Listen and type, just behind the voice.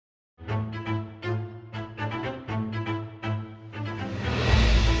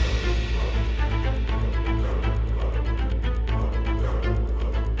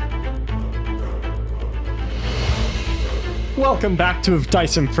Welcome back to Of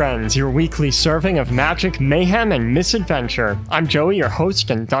Dice and Friends, your weekly serving of magic, mayhem, and misadventure. I'm Joey, your host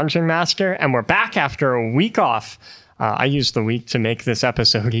and dungeon master, and we're back after a week off. I used the week to make this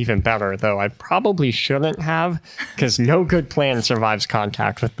episode even better, though I probably shouldn't have, because no good plan survives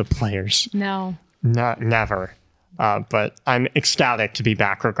contact with the players. No. Never. But I'm ecstatic to be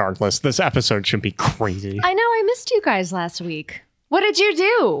back regardless. This episode should be crazy. I know, I missed you guys last week. What did you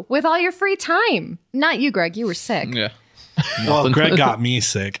do with all your free time? Not you, Greg. You were sick. Yeah. Well, Greg got me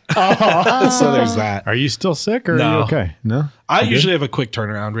sick. So there's that. Are you still sick or No. are you okay? No? I You usually have a quick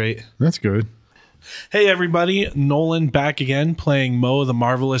turnaround rate. That's good. Hey, everybody. Nolan back again playing Mo, the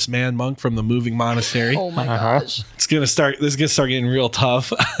Marvelous Man Monk from the Moving Monastery. Oh my gosh. This is going to start getting real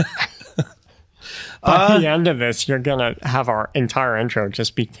tough. By the end of this, you're going to have our entire intro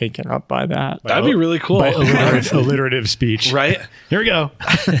just be taken up by that. That'd be really cool. By alliterative speech. Right? Here we go.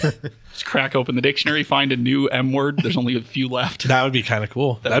 Just crack open the dictionary, find a new M word. There's only a few left. That would be kind of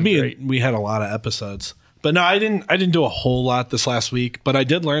cool. That'd be great. We had a lot of episodes. But no, I didn't do a whole lot this last week, but I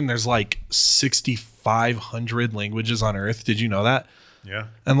did learn there's like 6,500 languages on Earth. Did you know that? Yeah.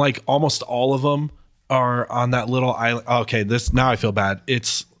 And like almost all of them are on that little island. Okay, now I feel bad.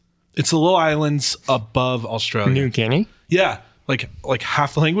 It's the little islands above Australia. New Guinea? Yeah, like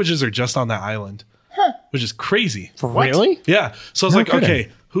half the languages are just on that island, which is crazy. Really? Yeah. So I was No like, kidding. okay,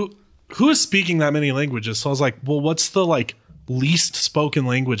 who is speaking that many languages? So I was like, well, what's the like least spoken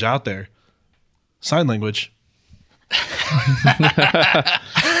language out there? Sign language.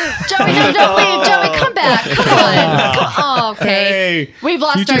 Joey, no, don't leave. Joey, come back. Come on. Oh, okay. Hey. We've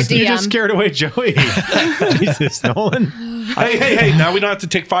lost our DM. You just scared away Joey. Jesus, Nolan. Hey, now we don't have to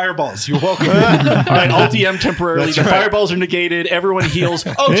take fireballs. You're welcome. All right, all DM temporarily. That's The right. fireballs are negated. Everyone heals.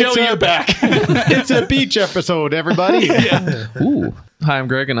 Oh, It's Joey, a- you're back. It's a beach episode, everybody. Ooh. Hi, I'm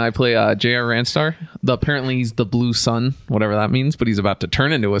Greg, and I play J.R. Ranstar. Apparently, he's the blue sun, whatever that means, but he's about to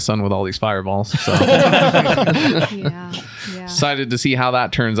turn into a sun with all these fireballs. So Yeah. excited to see how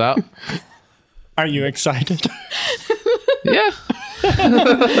that turns out. Are you excited? Yeah.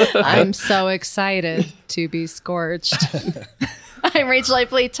 I'm so excited to be scorched. I'm Rachel. I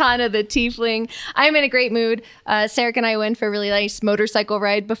play Tana, the tiefling. I'm in a great mood. Sarah and I went for a really nice motorcycle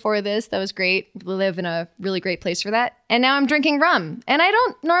ride before this. That was great. We live in a really great place for that. And now I'm drinking rum. And I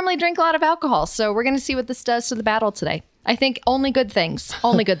don't normally drink a lot of alcohol. So we're going to see what this does to the battle today. I think only good things.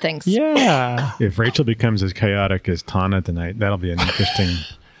 Only good things. Yeah. If Rachel becomes as chaotic as Tana tonight, that'll be an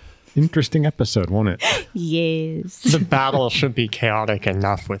interesting episode, won't it? Yes. The battle should be chaotic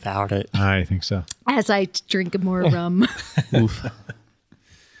enough without it. I think so. As I drink more rum. Oof.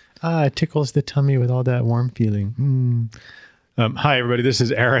 It tickles the tummy with all that warm feeling. Hi, everybody. This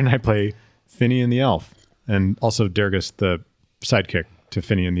is Aaron. I play Finian the Elf, and also Durgus, the sidekick to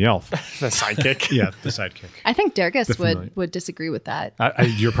Finian the Elf. The sidekick. Yeah, the sidekick. I think Durgus Definitely. would disagree with that.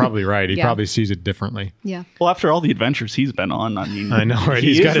 You're probably right. He Yeah. probably sees it differently. Yeah. Well, after all the adventures he's been on, I mean, I know, right? he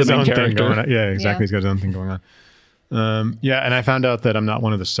He's is got the his main own thing character. going on. Yeah, exactly. Yeah. He's got his own thing going on. Yeah, and I found out that I'm not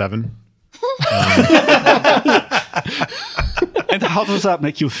one of the 7. And how does that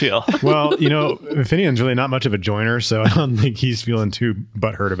make you feel? Well, Finian's really not much of a joiner, so I don't think he's feeling too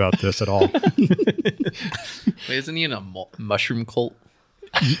butthurt about this at all. Wait, isn't he in a mushroom cult?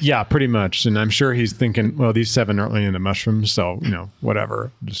 Yeah, pretty much. And I'm sure he's thinking, well, these 7 aren't really into mushrooms, so,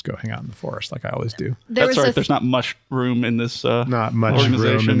 whatever. Just go hang out in the forest like I always do. There That's was right. There's not much room in this. Not much room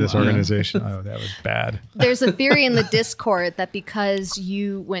organization. in this Yeah. organization. Oh, that was bad. There's a theory in the Discord that because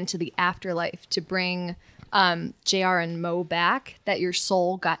you went to the afterlife to bring JR and Mo back, that your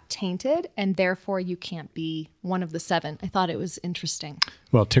soul got tainted and therefore you can't be one of the 7. I thought it was interesting.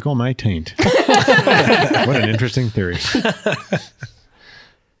 Well, tickle my taint. What an interesting theory.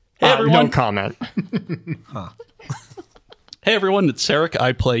 Hey, everyone. No comment. Hey, everyone. It's Sarek.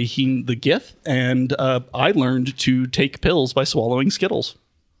 I play Heen the Gith, and I learned to take pills by swallowing Skittles.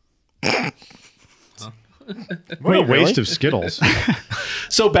 What a waste of Skittles.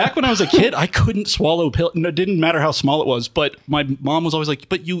 So back when I was a kid, I couldn't swallow pills. It didn't matter how small it was, but my mom was always like,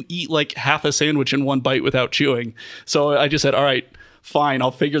 but you eat like half a sandwich in one bite without chewing. So I just said, all right, fine, I'll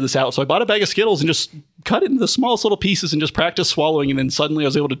figure this out. So I bought a bag of Skittles and just cut it into the smallest little pieces and just practiced swallowing. And then suddenly I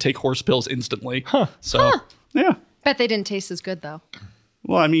was able to take horse pills instantly. Yeah. Bet they didn't taste as good though.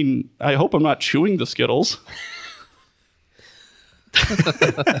 Well, I mean, I hope I'm not chewing the Skittles.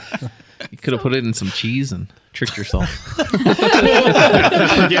 You could have put it in some cheese and tricked yourself.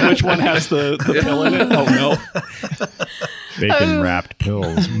 Forget which one has the pill in it. Oh, no. Bacon wrapped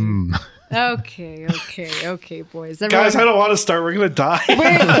pills. Okay, boys. Guys, I don't want to start. We're going to die. we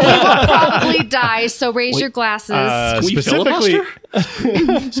will probably die, so raise your glasses. we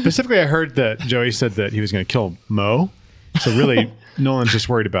Specifically, I heard that Joey said that he was going to kill Mo. So really, Nolan's just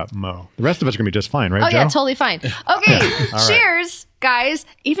worried about Mo. The rest of us are going to be just fine, right, Oh Joe? yeah, totally fine. Okay, cheers, guys.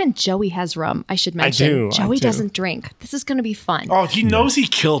 Even Joey has rum. I should mention. do, I Joey do. doesn't drink. This is going to be fun. Oh, he knows he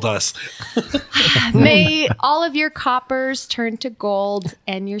killed us. May all of your coppers turn to gold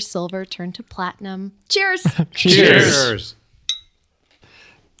and your silver turn to platinum. Cheers. Cheers.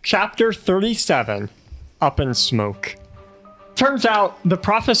 Chapter 37, Up in Smoke. Turns out the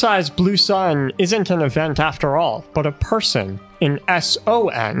prophesized blue sun isn't an event after all, but a person in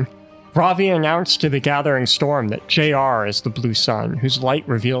S-O-N. Ravi announced to the gathering storm that JR is the blue sun, whose light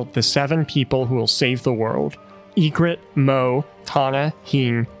revealed the 7 people who will save the world. Egret, Mo, Tana,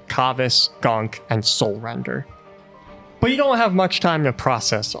 Heen, Kavis, Gonk, and Soulrender. But you don't have much time to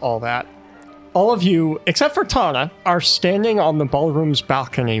process all that. All of you, except for Tana, are standing on the ballroom's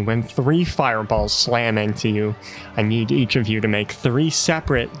balcony when 3 fireballs slam into you. I need each of you to make 3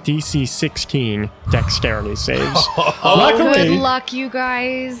 separate DC 16 dexterity saves. Good luck, you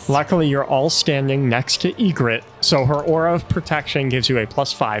guys. Luckily, you're all standing next to Egret, so her aura of protection gives you a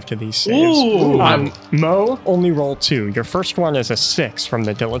 +5 to these saves. Mo, only roll 2. Your first one is a 6 from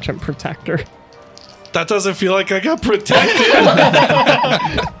the Diligent Protector. That doesn't feel like I got protected.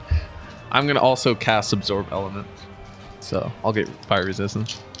 I'm going to also cast Absorb Element. So I'll get fire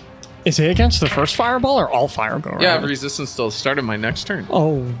resistance. Is it against the first fireball or all fireball? Yeah, I have resistance till the start of my next turn.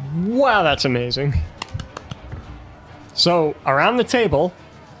 Oh, wow, that's amazing. So, around the table,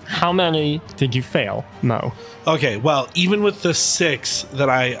 how many did you fail, Mo? Okay, well, even with the 6 that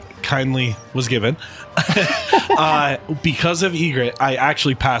I kindly was given, because of Egret, I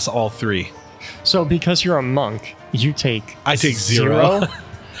actually pass all 3. So, because you're a monk, you take I take 0.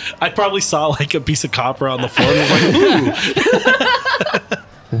 I probably saw like a piece of copper on the floor and was like,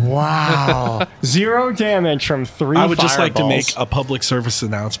 ooh. Wow. 0 damage from 3 I would just like to fireballs. make a public service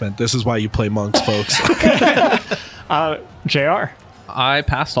announcement. This is why you play monks, folks. JR. I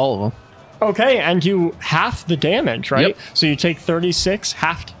passed all of them. Okay, and you half the damage, right? Yep. So you take 36,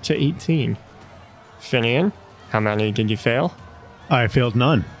 halved to 18. Finian, how many did you fail? I failed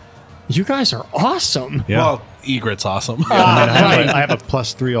none. You guys are awesome. Yeah. Well, Egret's awesome. I have a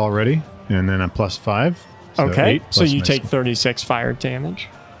 +3 already, and then a +5. So Okay, 8 so plus you my take 36 fire damage.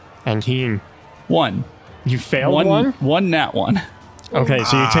 And he, 1. you failed one? One nat 1. Okay,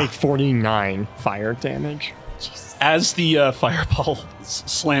 so you take 49 fire damage. As the fireball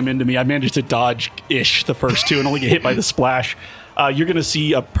slam into me, I managed to dodge-ish the first 2 and only get hit by the splash. You're going to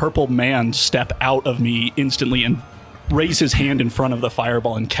see a purple man step out of me instantly and raise his hand in front of the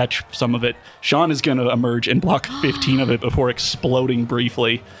fireball and catch some of it. Sean is going to emerge and block 15 of it before exploding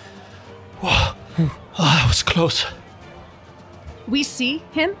briefly. That was close. We see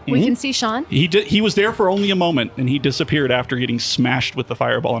him. We can see Sean. He was there for only a moment, and he disappeared after getting smashed with the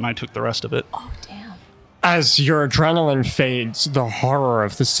fireball, and I took the rest of it. Oh, damn. As your adrenaline fades, the horror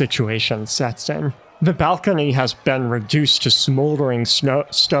of the situation sets in. The balcony has been reduced to smoldering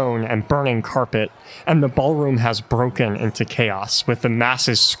stone and burning carpet, and the ballroom has broken into chaos, with the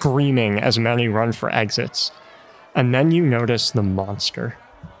masses screaming as many run for exits. And then you notice the monster.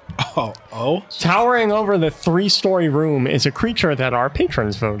 Oh? Towering over the 3-story room is a creature that our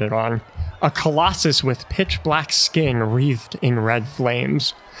patrons voted on. A colossus with pitch black skin wreathed in red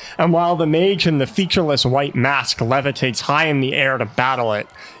flames. And while the mage in the featureless white mask levitates high in the air to battle it,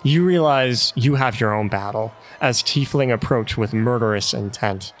 you realize you have your own battle, as Tiefling approach with murderous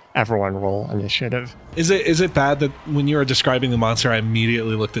intent. Everyone roll initiative. Is it bad that when you were describing the monster, I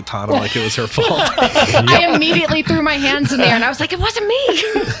immediately looked at Tana like it was her fault? I immediately threw my hands in the air and I was like, it wasn't me.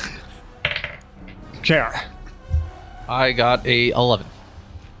 JR. I got a 11.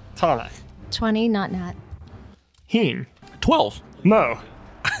 Tana. 20, not Nat. Heen. 12. Mo.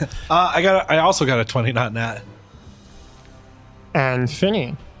 I also got a 20, not nat. And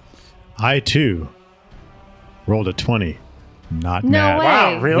Finian. I, too, rolled a 20. Not No mad. way.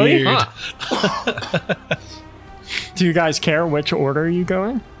 Wow, really? Weird. Huh. Do you guys care which order you go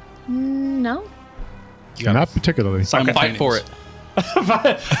in? No. Not particularly. Fight for it.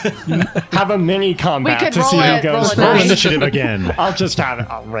 Have a mini combat We could to roll see who it, roll goes it Roll nice. first. initiative again. I'll just have it.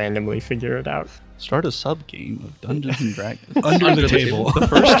 I'll randomly figure it out. Start a sub-game of Dungeons & Dragons. Under the table. The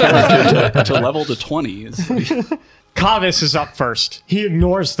first character to level to 20 is... Kavis is up first. He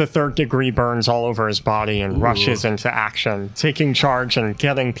ignores the 3rd-degree burns all over his body and rushes into action, taking charge and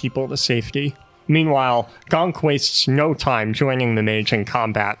getting people to safety. Meanwhile, Gonk wastes no time joining the mage in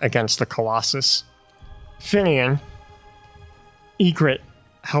combat against the Colossus. Finian, Egret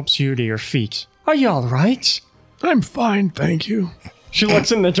helps you to your feet. Are you all right? I'm fine, thank you. She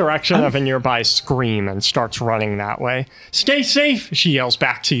looks in the direction of a nearby scream and starts running that way. Stay safe, she yells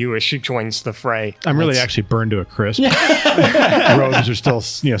back to you as she joins the fray. I'm really actually burned to a crisp. Robes are still,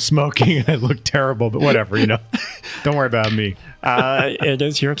 smoking, and I look terrible, but whatever, Don't worry about me. It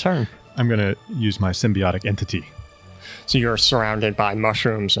is your turn. I'm going to use my symbiotic entity. So you're surrounded by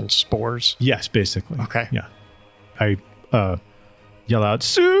mushrooms and spores? Yes, basically. Okay. Yeah. I yell out,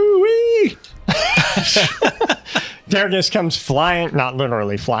 Suey! Dergus comes flying, not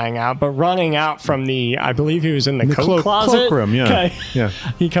literally flying out, but running out from I believe he was in the coat closet. Cloakroom, yeah. Okay. Yeah.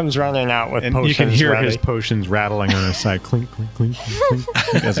 He comes running out with And potions you can hear ready. his potions rattling on his side. Clink, clink, clink, clink,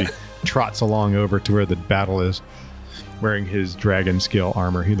 clink, as he trots along over to where the battle is. Wearing his dragon scale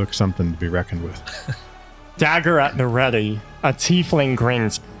armor. He looks something to be reckoned with. Dagger at the ready, a tiefling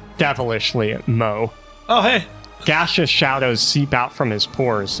grins devilishly at Mo. Oh, hey. Gaseous shadows seep out from his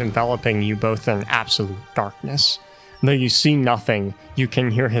pores, enveloping you both in absolute darkness. Though you see nothing, you can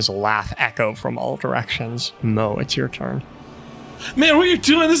hear his laugh echo from all directions. Mo, it's your turn. Man, what are you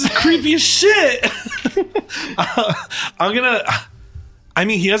doing? This is creepy as shit.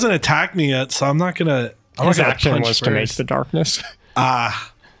 He hasn't attacked me yet, so I'm not gonna. His action was to make the darkness.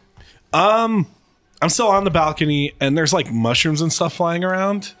 I'm still on the balcony, and there's like mushrooms and stuff flying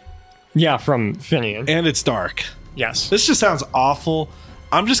around, Yeah, from Finian. and it's dark. Yes. This just sounds awful.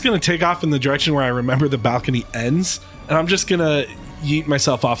 I'm just gonna take off in the direction where I remember the balcony ends, and I'm just gonna yeet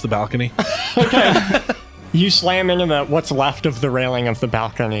myself off the balcony. You slam into what's left of the railing of the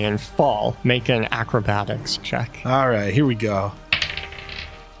balcony and fall. Make an acrobatics check. All right, here we go.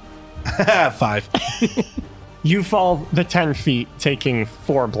 5. You fall the 10 feet, taking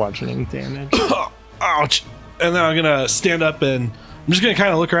 4 bludgeoning damage. Ouch. And then I'm gonna stand up and I'm just gonna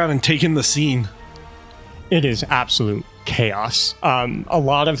kind of look around and take in the scene. It is absolute chaos. A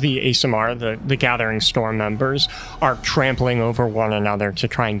lot of the ASMR, the Gathering Storm members, are trampling over one another to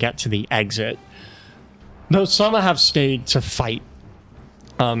try and get to the exit. Though some have stayed to fight,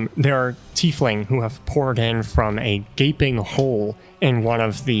 there are tiefling who have poured in from a gaping hole in one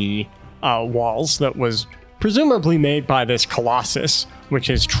of the walls that was presumably made by this Colossus, which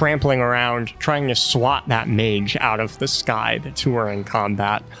is trampling around, trying to swat that mage out of the sky. The two are in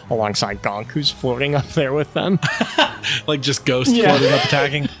combat alongside Gonk, who's floating up there with them. Like just ghost floating up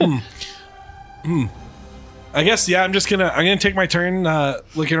attacking. I guess, yeah, I'm gonna take my turn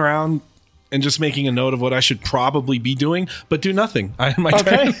looking around and just making a note of what I should probably be doing, but do nothing. I my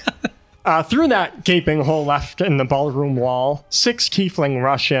Okay. turn. Through that gaping hole left in the ballroom wall, 6 tiefling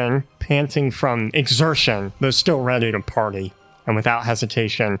rush in, panting from exertion, though still ready to party. And without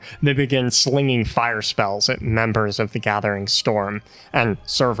hesitation, they begin slinging fire spells at members of the Gathering Storm and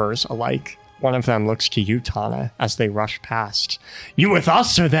servers alike. One of them looks to you, Tana, as they rush past. You with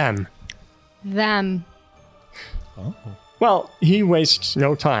us or them? Them. Well, he wastes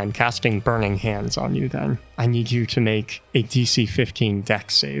no time casting Burning Hands on you then. I need you to make a DC 15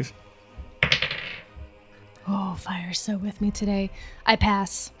 dex save. Oh, fire's so with me today. I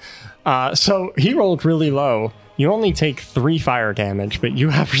pass. So he rolled really low. You only take 3 fire damage, but you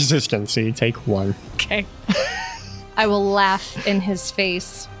have resistance, so you take 1. Okay. I will laugh in his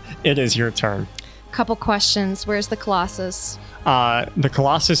face. It is your turn. Couple questions. Where's the Colossus? The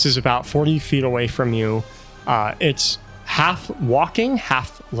Colossus is about 40 feet away from you. It's half walking,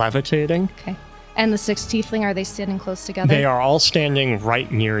 half levitating. Okay. And the 6 tiefling, are they standing close together? They are all standing right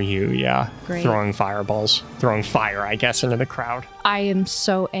near you, yeah. Great. Throwing fireballs. Throwing fire, I guess, into the crowd. I am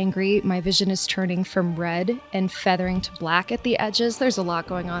so angry. My vision is turning from red and feathering to black at the edges. There's a lot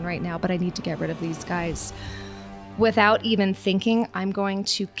going on right now, but I need to get rid of these guys. Without even thinking, I'm going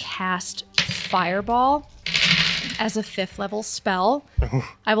to cast Fireball as a 5th level spell.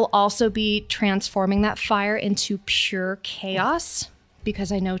 I will also be transforming that fire into pure chaos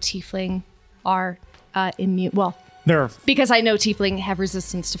because I know tiefling are immune. Well, because I know tiefling have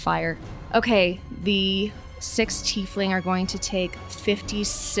resistance to fire. Okay, the 6 tiefling are going to take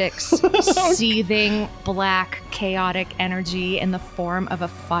 56 seething black chaotic energy in the form of a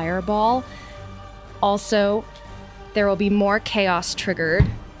fireball. Also, there will be more chaos triggered,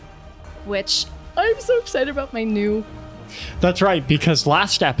 which I'm so excited about my new. That's right, because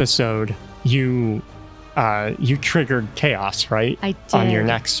last episode you triggered chaos, right? I On did. your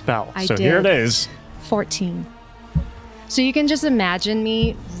next spell. I So did. here it is. 14. So you can just imagine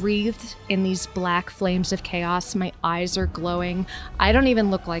me wreathed in these black flames of chaos. My eyes are glowing. I don't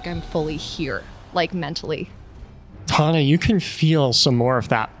even look like I'm fully here, like mentally. Tana, you can feel some more of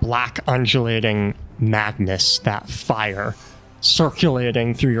that black undulating madness, that fire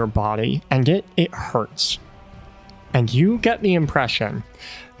circulating through your body, and it hurts. And you get the impression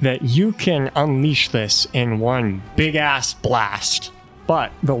that you can unleash this in one big ass blast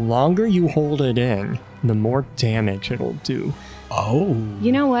but the longer you hold it in, the more damage it'll do. Oh.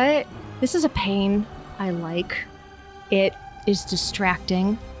 You know what? This is a pain I like. It is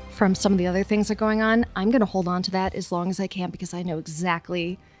distracting from some of the other things that are going on. I'm going to hold on to that as long as I can because I know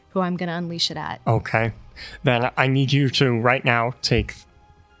exactly who I'm going to unleash it at. Okay. Then I need you to right now take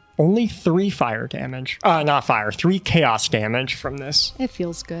only 3 fire damage. Not fire, 3 chaos damage from this. It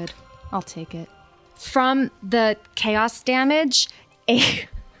feels good. I'll take it. From the chaos damage, a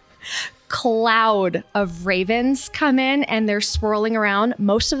cloud of ravens come in and they're swirling around.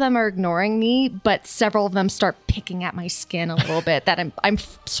 Most of them are ignoring me, but several of them start picking at my skin a little bit that I'm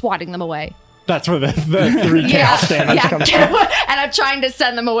swatting them away. That's where the 3 chaos damage comes from. And I'm trying to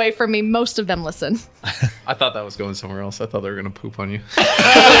send them away from me. Most of them listen. I thought that was going somewhere else. I thought they were going to poop on you.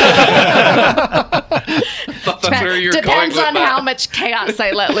 That's where you're going Depends with on that. how much chaos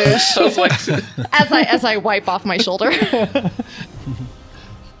I let loose. I was like, as I wipe off my shoulder.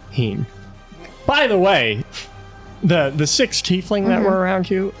 Heen. By the way, the 6 tiefling that were around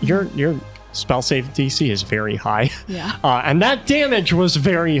you, your spell save DC is very high. Yeah. And that damage was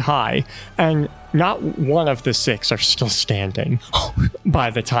very high. And not one of the 6 are still standing by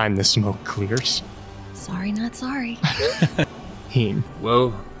the time the smoke clears. Sorry, not sorry. Heen.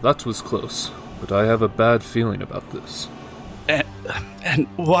 Well, that was close, but I have a bad feeling about this. And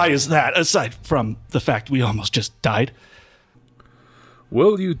why is that, aside from the fact we almost just died?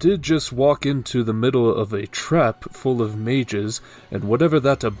 Well, you did just walk into the middle of a trap full of mages and whatever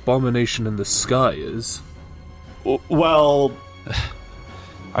that abomination in the sky is. Well,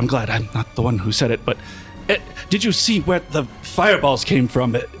 I'm glad I'm not the one who said it, but did you see where the fireballs came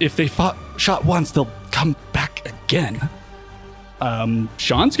from? If they shot once, they'll come back again.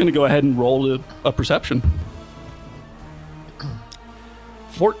 Sean's going to go ahead and roll a perception.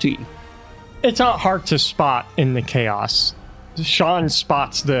 14. It's not hard to spot in the chaos. Sean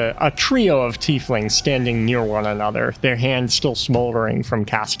spots a trio of tieflings standing near one another, their hands still smoldering from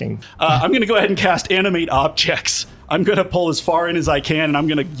casting. I'm going to go ahead and cast Animate Objects. I'm going to pull as far in as I can, and I'm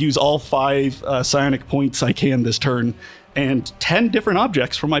going to use all 5 psionic points I can this turn. And 10 different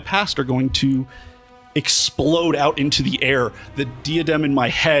objects from my past are going to explode out into the air. The diadem in my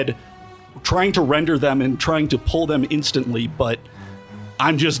head, trying to render them and trying to pull them instantly, but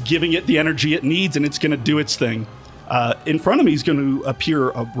I'm just giving it the energy it needs, and it's going to do its thing. In front of me is going to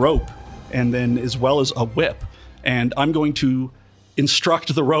appear a rope, and then as well as a whip. And I'm going to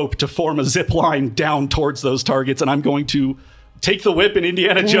instruct the rope to form a zip line down towards those targets, and I'm going to take the whip in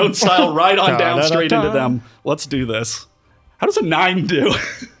Indiana Jones style right on down straight into them. Let's do this. How does a 9 do?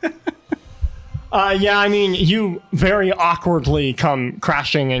 Yeah, I mean, you very awkwardly come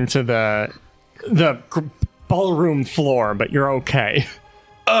crashing into the ballroom floor, but you're okay.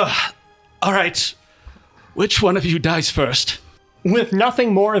 All right. Which one of you dies first? With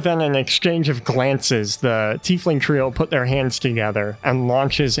nothing more than an exchange of glances, the tiefling trio put their hands together and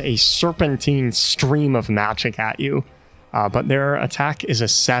launches a serpentine stream of magic at you. But their attack is a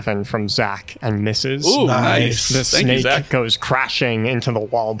 7 from Zach and misses. Ooh, nice. The Thank you, snake Zach. goes crashing into the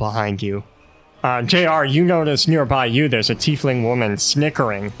wall behind you. JR, you notice nearby you there's a tiefling woman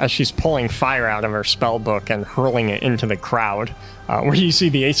snickering as she's pulling fire out of her spell book and hurling it into the crowd. Where you see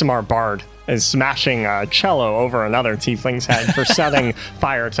the ASMR bard is smashing a cello over another tiefling's head for setting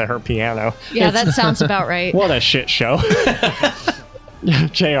fire to her piano. Yeah, that sounds about right. What a shit show.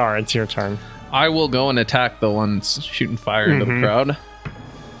 JR, it's your turn. I will go and attack the ones shooting fire into the crowd.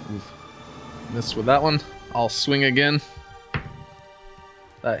 Oof. Missed with that one. I'll swing again.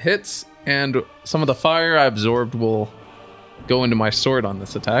 That hits, and some of the fire I absorbed will go into my sword on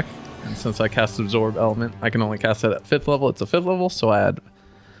this attack. And since I cast Absorb Element, I can only cast it at 5th level. It's a 5th level, so I add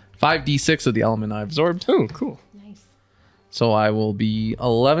 5d6 of the element I absorbed. Ooh, cool. Nice. So I will be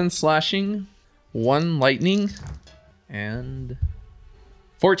 11 slashing, 1 lightning, and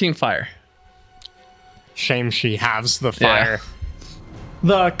 14 fire. Shame she halves the fire.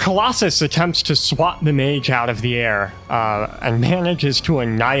 The Colossus attempts to swat the mage out of the air and manages to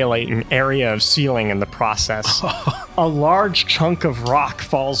annihilate an area of ceiling in the process. A large chunk of rock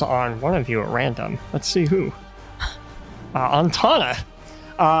falls on one of you at random. Let's see who. On Tana.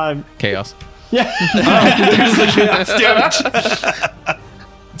 Chaos. Yeah.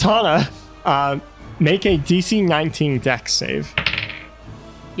 Tana, make a DC 19 dex save.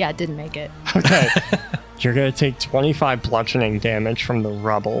 Yeah, didn't make it. Okay. You're going to take 25 bludgeoning damage from the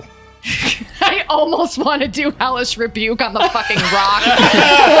rubble. I almost want to do Hellish Rebuke on the fucking rock.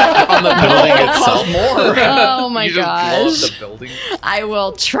 On the building itself. More. Oh my You just blow up gosh. the building. I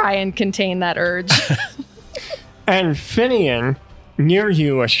will try and contain that urge. And Finian, near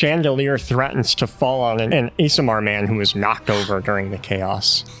you, a chandelier threatens to fall on an ASMR man who was knocked over during the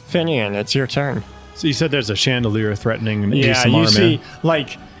chaos. Finian, it's your turn. So you said there's a chandelier threatening an Yeah, ASMR you man. see,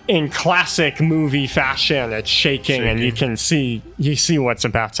 like, in classic movie fashion, it's shaking, and you see what's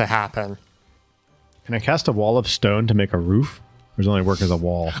about to happen. Can I cast a wall of stone to make a roof? Or does it only work as a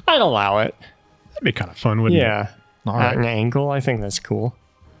wall? I'd allow it. That'd be kind of fun, wouldn't it? Yeah. All At an right. angle, I think that's cool.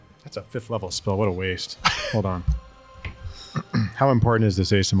 That's a 5th level spell. What a waste. Hold on. How important is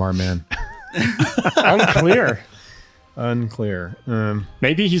this ASMR man? Unclear. Unclear.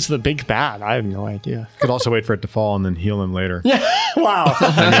 Maybe he's the big bad. I have no idea. Could also wait for it to fall and then heal him later. Wow.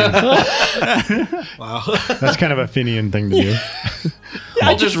 That's kind of a Finian thing to do.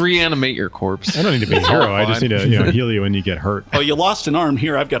 I'll just reanimate your corpse. I don't need to be a hero. I just need to heal you when you get hurt. Oh, you lost an arm.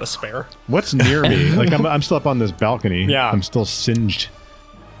 Here, I've got a spare. What's near me? Like I'm still up on this balcony. Yeah. I'm still singed.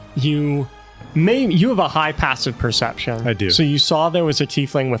 You have a high passive perception. I do. So you saw there was a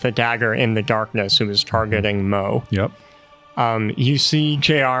tiefling with a dagger in the darkness who was targeting Mo. Yep. You see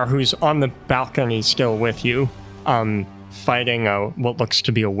JR, who's on the balcony still with you, fighting what looks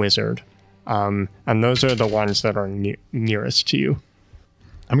to be a wizard. And those are the ones that are nearest to you.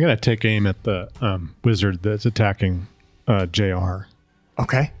 I'm going to take aim at the wizard that's attacking JR.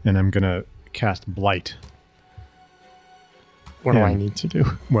 Okay. And I'm going to cast Blight. What do I And- need to do?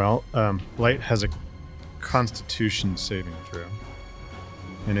 Well, Blight has a Constitution saving throw.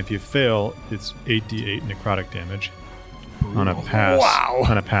 And if you fail, it's 8d8 necrotic damage. On a pass. Wow.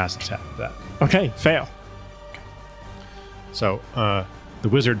 On a pass, it's half of that. Okay, fail. So the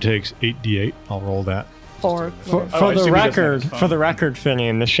wizard takes 8d8. I'll roll that. For I the assume he doesn't record, have for the record,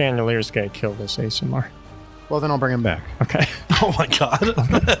 Finian, the chandelier's gonna kill this ASMR. Well, then I'll bring him back. Okay. Oh my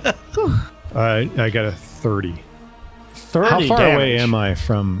god. I got a 30. 30 How far damage. away am I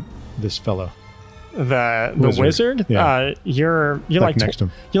from this fellow? The Wizard. wizard? Yeah. You're Like next to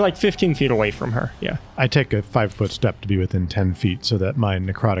him. You're like 15 feet away from her. Yeah. I take a 5-foot step to be within 10 feet so that my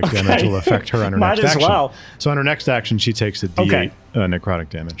necrotic damage will affect her on her Might next as action. well. So on her next action, she takes a d8 Okay. Necrotic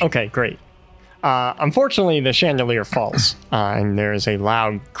damage. Okay, great. Unfortunately, the chandelier falls, and there's a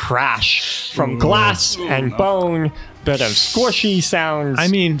loud crash from glass and bone, bit of squishy sounds. I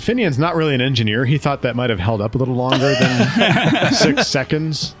mean, Finian's not really an engineer. He thought that might have held up a little longer than 6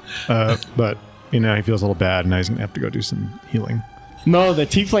 seconds. But, he feels a little bad, and now he's going to have to go do some healing. Mo, the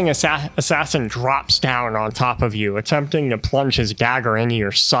tiefling assassin drops down on top of you, attempting to plunge his dagger into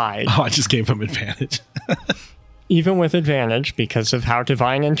your side. Oh, I just gave him advantage. Even with advantage, because of how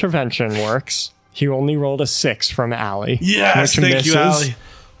divine intervention works, he only rolled a 6 from Allie. Yes, which thank you, misses.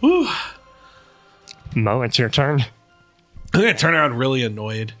 Allie. Woo. Mo, it's your turn. I'm gonna turn around really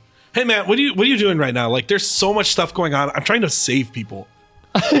annoyed. Hey man, what are you doing right now? Like, there's so much stuff going on. I'm trying to save people.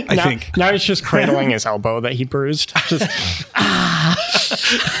 I think. Now he's just cradling his elbow that he bruised. Just,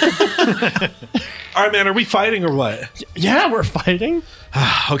 All right, man. Are we fighting or what? yeah, we're fighting.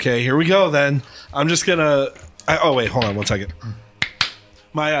 Okay, here we go. Then I'm just gonna. Oh wait, hold on 1 second.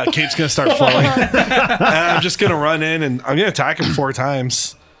 My cape's gonna start flowing, and I'm just gonna run in and I'm gonna attack him 4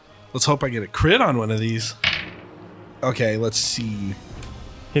 times. Let's hope I get a crit on one of these. Okay, let's see.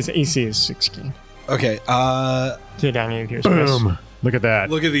 His AC is 16. Okay, Did any of yours miss? Boom. Look at that.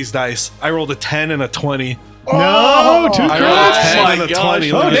 look at these dice. I rolled a 10 and a 20. No, 2 I rolled a 10 my and a gosh.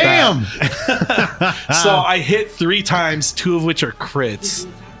 20. Look Oh, at damn. that. So I hit 3 times, 2 of which are crits.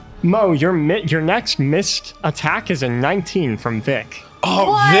 Mo, your next missed attack is a 19 from Vic.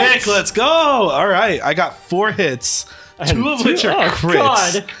 Oh, What? Vic, let's go. All right, I got 4 hits, 2 of which are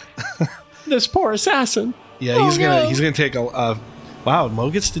crits. God. This poor assassin. Yeah, he's gonna take a. Wow, Mo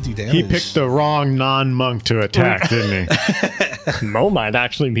gets to do damage. He picked the wrong non-monk to attack, didn't he? Mo might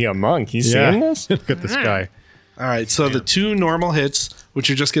actually be a monk. You seeing this? Look at this guy. All right, so the 2 normal hits, which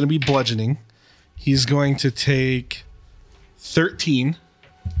are just going to be bludgeoning, he's going to take 13.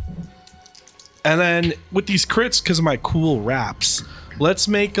 And then with these crits, because of my cool wraps, let's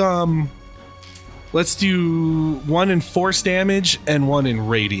make let's do 1 in force damage and 1 in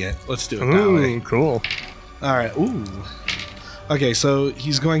radiant. Let's do it that way. Ooh, cool. All right. Ooh. Okay, so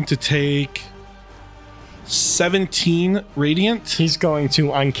he's going to take 17 radiant. He's going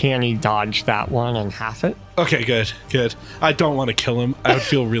to uncanny dodge that one and half it. Okay, good. I don't want to kill him. I would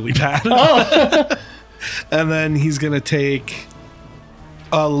feel really bad. And then he's going to take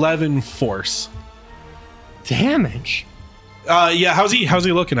 11 force. Damage. Yeah, how's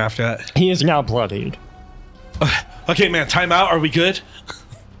he looking after that? He is now bloodied. Okay, man, time out. Are we good?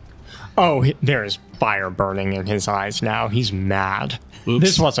 Oh, there's fire burning in his eyes now. He's mad. Oops.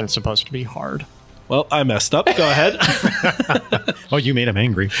 This wasn't supposed to be hard. Well, I messed up. Go ahead. Oh, you made him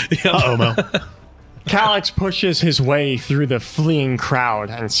angry. Uh-oh, Mo. Calyx pushes his way through the fleeing crowd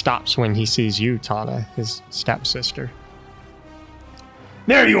and stops when he sees you, Tana, his stepsister.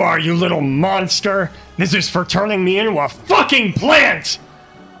 There you are, you little monster! This is for turning me into a fucking plant!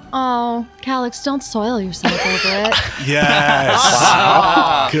 Oh, Calyx, don't soil yourself over it.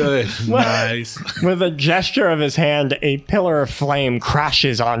 Yes. Good. Nice. With a gesture of his hand, a pillar of flame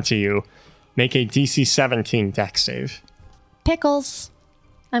crashes onto you. Make a DC 17 dex save. Pickles.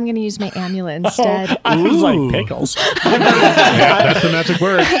 I'm going to use my amulet instead. I was like, pickles. That's the magic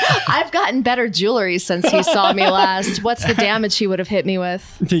word. I've gotten better jewelry since he saw me last. What's the damage he would have hit me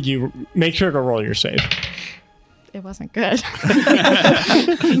with? Did you make sure to roll your save? It wasn't good.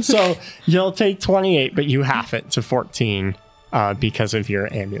 So you'll take 28, but you half it to 14 because of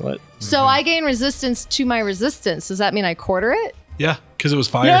your amulet. So I gain resistance to my resistance. Does that mean I quarter it? Yeah, because it was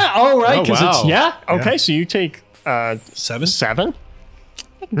fire. Yeah, oh, right. Oh, Because wow. it's, yeah. Okay, Yeah. so you take 7? 7.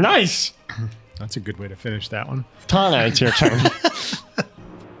 Nice. That's a good way to finish that one. Tana, it's your turn.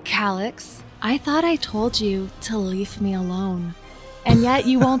 Calyx, I thought I told you to leave me alone. And yet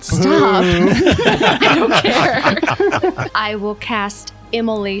you won't stop. I don't care. I will cast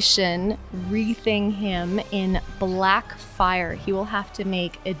Immolation, wreathing him in black fire. He will have to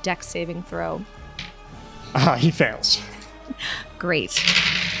make a dex saving throw. He fails. Great.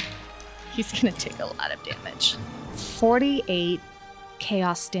 He's going to take a lot of damage. 48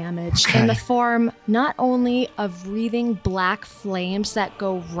 chaos damage in the form not only of breathing black flames that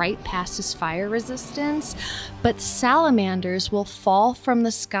go right past his fire resistance, but salamanders will fall from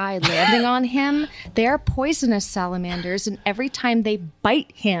the sky landing on him. They're poisonous salamanders, and every time they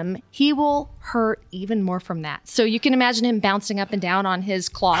bite him, he will hurt even more from that. So you can imagine him bouncing up and down on his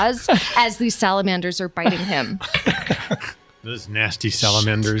claws as these salamanders are biting him. Those nasty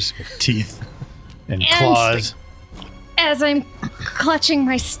salamanders with teeth and claws. As I'm clutching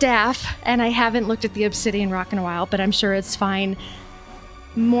my staff, and I haven't looked at the obsidian rock in a while, but I'm sure it's fine,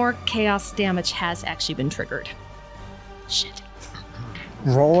 more chaos damage has actually been triggered. Shit.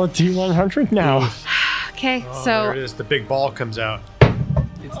 Roll a D100 now. Okay, Oh, so there it is. The big ball comes out.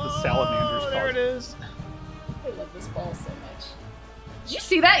 It's the salamanders. There it is. I love this ball so much. Did you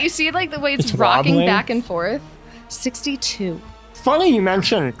see that? You see like the way it's It's rocking wobbling? back and forth? 62. Funny you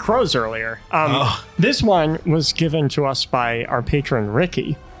mentioned crows earlier. This one was given to us by our patron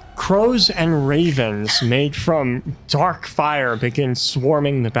Ricky. Crows and ravens made from dark fire begin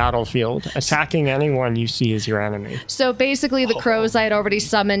swarming the battlefield, attacking anyone you see as your enemy. So basically, the crows I had already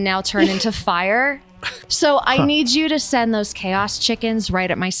summoned now turn into fire. So I need you to send those chaos chickens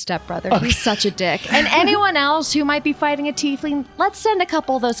right at my stepbrother. He's such a dick. And anyone else who might be fighting a tiefling, let's send a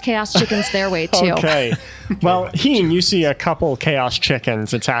couple of those chaos chickens their way too. Okay. Well, Heen, you see a couple chaos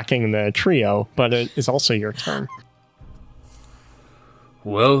chickens attacking the trio, but it is also your turn.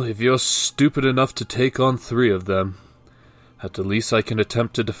 Well, if you're stupid enough to take on 3 of them, at the least I can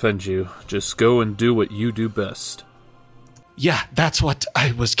attempt to defend you. Just go and do what you do best. Yeah, that's what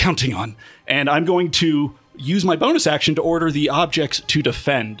I was counting on. And I'm going to use my bonus action to order the objects to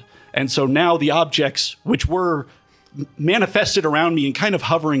defend. And so now the objects, which were manifested around me and kind of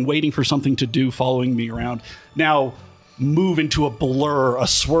hovering, waiting for something to do, following me around, now move into a blur, a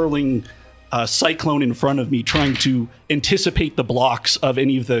swirling cyclone in front of me, trying to anticipate the blocks of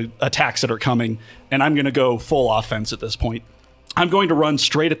any of the attacks that are coming. And I'm going to go full offense at this point. I'm going to run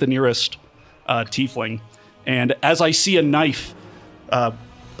straight at the nearest tiefling. And as I see a knife, a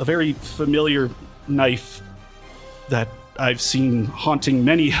very familiar knife that I've seen haunting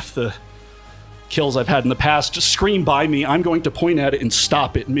many of the kills I've had in the past, just scream by me, I'm going to point at it and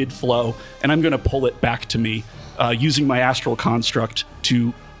stop it mid-flow, and I'm going to pull it back to me, using my astral construct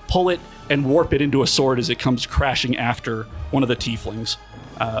to pull it and warp it into a sword as it comes crashing after one of the tieflings.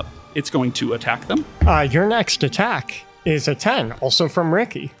 It's going to attack them. Your next attack is a 10, also from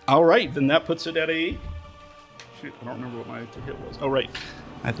Ricky. All right, then that puts it at a... Shoot, I don't remember what my hit was. Oh, right.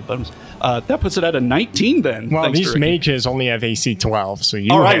 I had the buttons. That puts it at a 19 then. Well, Thanks to these Ricky. mages only have AC 12, so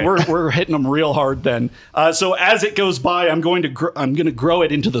you All right, hit. we're hitting them real hard then. So as it goes by, I'm going to grow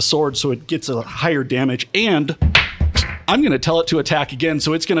it into the sword so it gets a higher damage, and I'm going to tell it to attack again.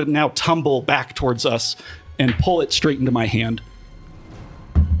 So it's going to now tumble back towards us and pull it straight into my hand.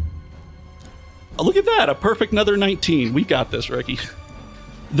 Oh, look at that! A perfect another 19. We got this, Ricky.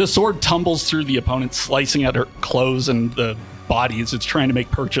 The sword tumbles through the opponent, slicing at her clothes and the body as it's trying to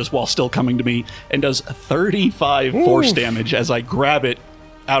make purchase while still coming to me, and does 35 force damage as I grab it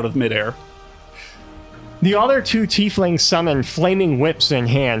out of midair. The other 2 tieflings summon flaming whips in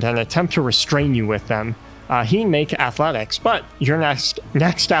hand and attempt to restrain you with them. He make athletics, but your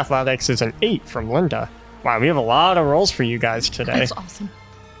next athletics is an 8 from Linda. Wow, we have a lot of rolls for you guys today. That's awesome.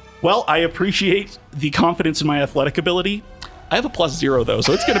 Well, I appreciate the confidence in my athletic ability. I have a +0 though,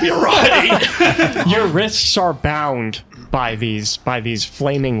 so it's going to be a ride. Your wrists are bound by these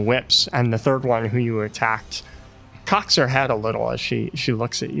flaming whips, and the third one who you attacked cocks her head a little as she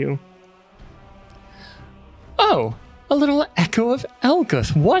looks at you. Oh, a little echo of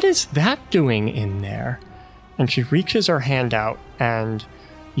Elguth. What is that doing in there? And she reaches her hand out, and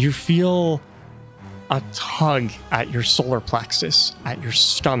you feel a tug at your solar plexus, at your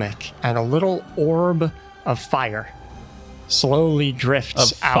stomach, and a little orb of fire slowly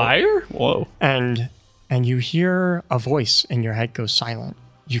drifts out. Fire? Whoa. And you hear a voice in your head go silent.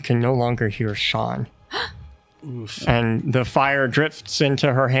 You can no longer hear Sean. Oof. And the fire drifts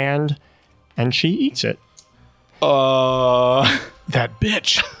into her hand, and she eats it. That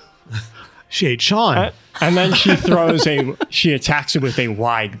bitch. She ate Sean. And then she attacks it with a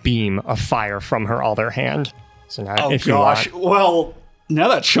wide beam of fire from her other hand. So now, Oh if you gosh. want, Well, now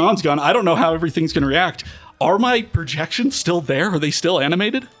that Sean's gone, I don't know how everything's going to react. Are my projections still there? Are they still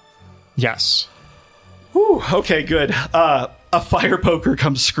animated? yes. Whew, okay, good. A fire poker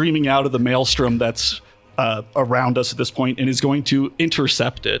comes screaming out of the maelstrom that's around us at this point and is going to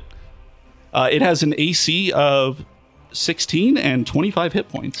intercept it. It has an AC of 16 and 25 hit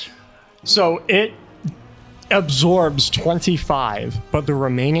points. So it absorbs 25, but the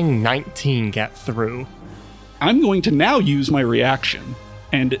remaining 19 get through. I'm going to now use my reaction.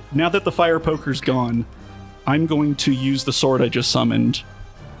 And now that the fire poker's gone, I'm going to use the sword I just summoned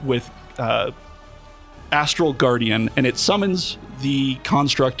with Astral Guardian, and it summons the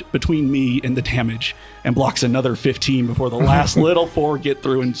construct between me and the damage and blocks another 15 before the last little 4 get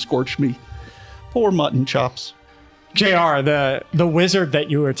through and scorch me. Poor mutton chops. JR, the wizard that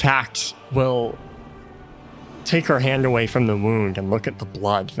you attacked will take her hand away from the wound and look at the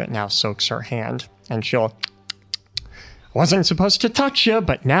blood that now soaks her hand. And she'll... Wasn't supposed to touch you,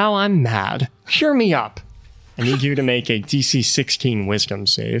 but now I'm mad. Cheer me up. I need you to make a DC 16 wisdom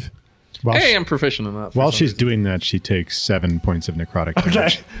save. While, Hey, I'm proficient in that. for while some she's reason. doing that, she takes 7 points of necrotic damage.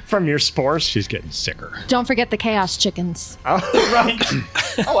 Okay. From your spores. She's getting sicker. Don't forget the chaos chickens. Oh, right.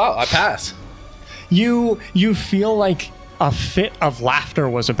 Oh wow, I pass. You feel like a fit of laughter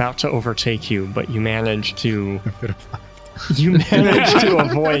was about to overtake you, but you managed to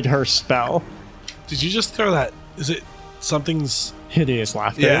avoid her spell. Did you just throw that? Is it something's? Hideous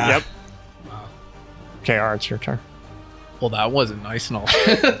laughter. Yeah. Yep. JR, it's your turn. Well, that wasn't nice, and I'll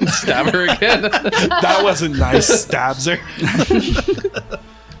stab her again. That wasn't nice. Stabs her.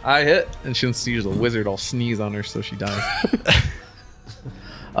 I hit, and since she's a wizard, I'll sneeze on her so she dies.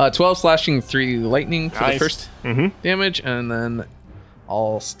 12 slashing, 3 lightning for Nice. the first damage, and then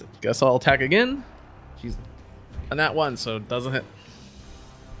guess I'll attack again. She's on that one, so it doesn't hit.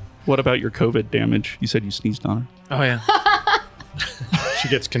 What about your COVID damage? You said you sneezed on her. Oh yeah. She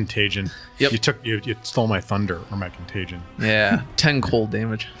gets contagion. Yep. You stole my thunder or my contagion. Yeah, 10 cold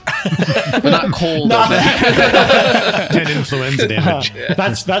damage. But not cold. 10 influenza damage.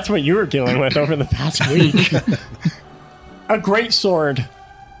 That's what you were dealing with over the past week. A great sword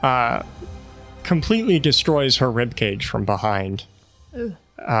completely destroys her ribcage from behind.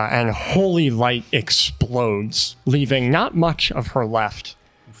 And holy light explodes, leaving not much of her left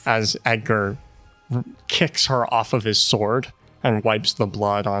as Edgar kicks her off of his sword and wipes the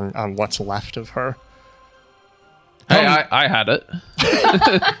blood on what's left of her. Hey, I had it.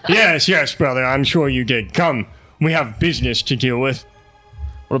 Yes, brother, I'm sure you did. Come, we have business to deal with.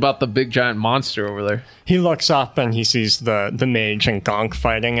 What about the big giant monster over there? He looks up and he sees the mage and Gonk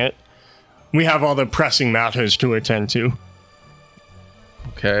fighting it. We have other pressing matters to attend to.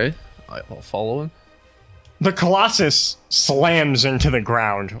 Okay, I'll follow him. The Colossus slams into the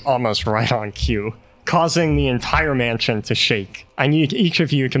ground, almost right on cue, causing the entire mansion to shake. I need each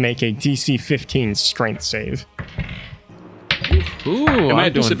of you to make a DC 15 strength save. Ooh, Am I I'm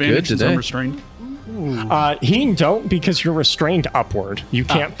at doing good disadvantage since I'm today. restrained? He don't, because you're restrained upward. You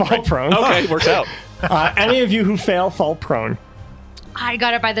can't fall prone. Okay, works out. Any of you who fail, fall prone. I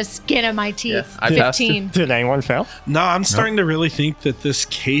got it by the skin of my teeth. Yeah, I passed. 15. Did anyone fail? No, I'm starting to really think that this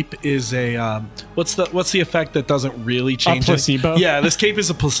cape is a what's the effect that doesn't really change it? placebo? Yeah, this cape is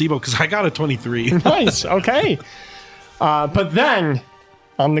a placebo because I got a 23. Nice, okay. But then,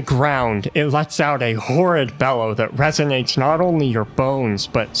 on the ground, it lets out a horrid bellow that resonates not only your bones,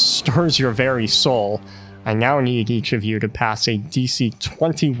 but stirs your very soul. I now need each of you to pass a DC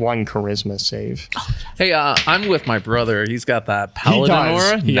 21 charisma save. Hey, I'm with my brother. He's got that paladin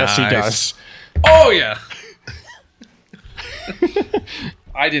aura. Yes, he Nice. does. Oh yeah.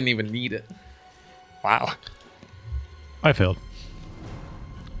 I didn't even need it. Wow. I failed.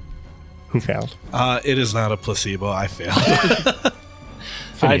 Who failed? It is not a placebo. I failed.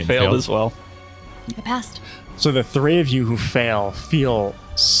 I Finian failed as well. I passed. So the three of you who fail feel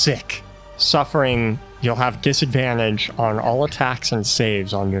sick, suffering. You'll have disadvantage on all attacks and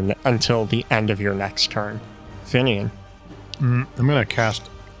saves on your until the end of your next turn. Finian. I'm going to cast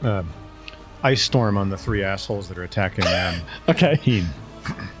Ice Storm on the three assholes that are attacking Okay. Heen.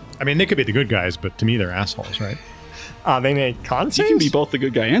 I mean, they could be the good guys, but to me, they're assholes, right? They make con You saves? can be both the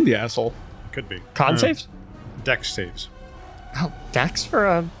good guy and the asshole. Could be. Con saves? Dex saves. Oh, Dex for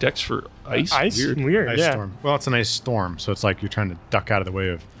a Dex for ice. ice? Weird. Ice yeah. Storm. Well, it's an ice storm, so it's like you're trying to duck out of the way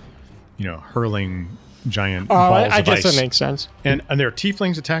of, hurling giant Oh, balls I of guess ice. that makes sense. And there are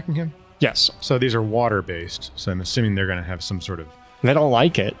tieflings attacking him? Yes. So these are water-based, so I'm assuming they're going to have some sort of... They don't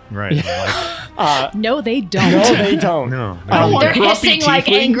like it. Right. Like, No, they don't. No, they don't. no. They're grumpy hissing like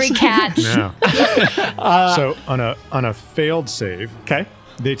tieflings. angry cats. No. So on a failed save, Okay.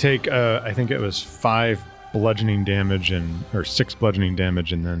 they take I think it was 5 bludgeoning damage or 6 bludgeoning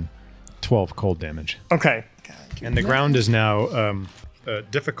damage and then 12 cold damage. Okay. And the ground is now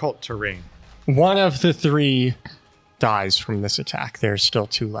difficult terrain. One of the three dies from this attack. There's still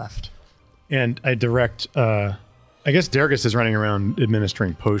 2 left. And I direct I guess Dergus is running around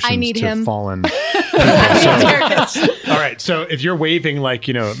administering potions I need to him. fallen. Dergus. All right, so if you're waving like,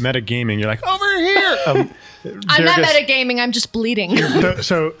 metagaming, you're like, over here. I'm not metagaming. I'm just bleeding.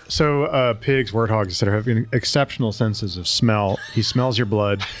 So pigs, warthogs, etc. have exceptional senses of smell. He smells your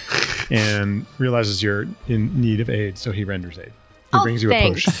blood and realizes you're in need of aid, so he renders aid. He brings you a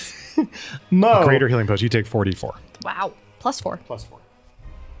potion. Mo, Greater healing potion. You take 44. Wow. +4. Plus 4.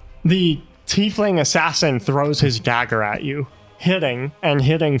 the tiefling assassin throws his dagger at you, hitting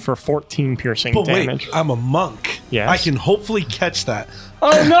for 14 piercing But damage. wait, I'm a monk. Yes. I can hopefully catch that.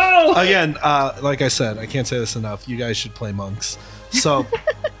 Oh no! Again, like I said, I can't say this enough. You guys should play monks. So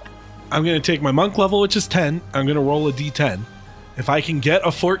I'm going to take my monk level, which is 10. I'm going to roll a d10. If I can get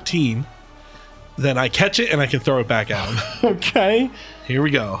a 14, then I catch it and I can throw it back out. Okay. Here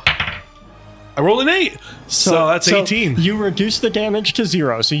we go. I rolled an 8. So that's 18. You reduce the damage to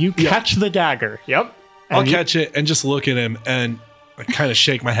 0, so you catch the dagger. Yep. I'll And you- catch it and just look at him and I kind of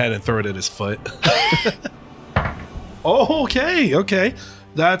shake my head and throw it at his foot. Oh, okay.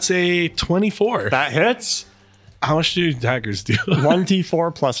 That's a 24. That hits. How much do daggers do?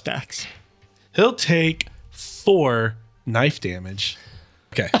 1d4 plus dex. He'll take 4 knife damage.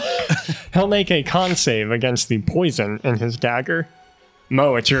 Okay. He'll make a con save against the poison in his dagger.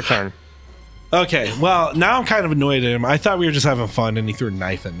 Mo, it's your turn. Okay, well, now I'm kind of annoyed at him. I thought we were just having fun and he threw a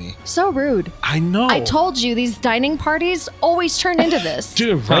knife at me. So rude. I know. I told you these dining parties always turn into this.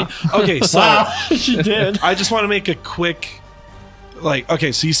 Dude, right? Okay, so She did. I just want to make a quick,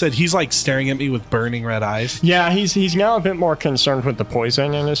 okay, so you said he's like staring at me with burning red eyes. Yeah, he's now a bit more concerned with the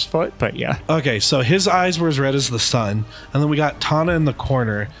poison in his foot, but yeah. Okay, so his eyes were as red as the sun. And then we got Tana in the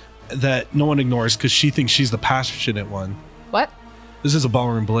corner that no one ignores because she thinks she's the passionate one. What? This is a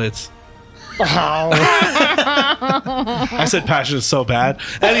ballroom blitz. Oh, I said passionate so bad.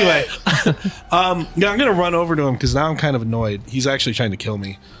 Anyway, I'm gonna run over to him because now I'm kind of annoyed. He's actually trying to kill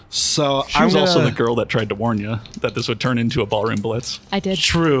me. So She was I'm also gonna- the girl that tried to warn you that this would turn into a ballroom blitz. I did.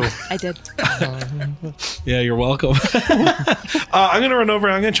 True. I did. Yeah, you're welcome. I'm gonna run over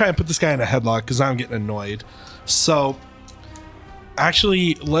and I'm gonna try and put this guy in a headlock because I'm getting annoyed. So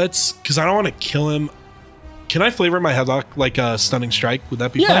actually, because I don't want to kill him. Can I flavor my headlock like a stunning strike? Would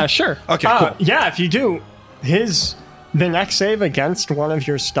that be yeah, fun? sure. Okay, cool. Yeah, if you do, the next save against one of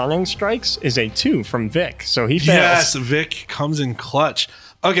your stunning strikes is a 2 from Vic, so he fails. Yes, Vic comes in clutch.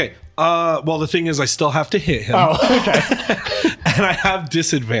 Okay. Well, the thing is, I still have to hit him, Oh, okay. and I have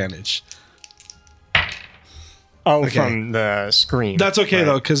disadvantage. Oh, Okay. from the scream. That's okay Right.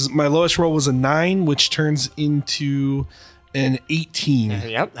 though, because my lowest roll was a 9, which turns into an 18.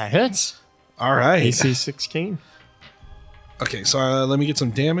 Yep, that hits. All right. AC 16. Okay, so let me get some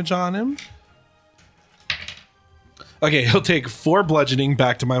damage on him. Okay, he'll take 4 bludgeoning,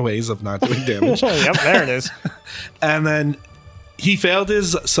 back to my ways of not doing damage. Yep, there it is. And then he failed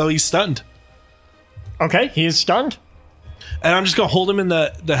his, so he's stunned. Okay, he is stunned. And I'm just gonna hold him in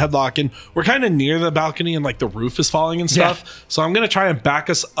the headlock, and we're kind of near the balcony, and like the roof is falling and stuff. Yeah. So I'm gonna try and back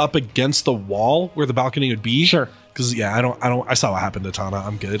us up against the wall where the balcony would be. Sure. Because I saw what happened to Tana.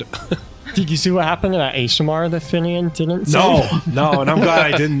 I'm good. Did you see what happened to that ASMR that Finian didn't say? No, and I'm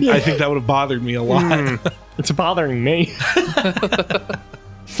glad I didn't. I think that would have bothered me a lot. It's bothering me.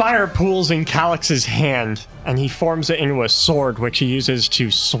 Fire pools in Calix's hand, and he forms it into a sword, which he uses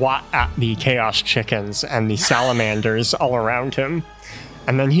to swat at the Chaos Chickens and the Salamanders all around him.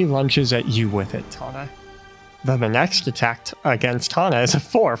 And then he lunges at you with it, Tana. Then the next attack against Tana is a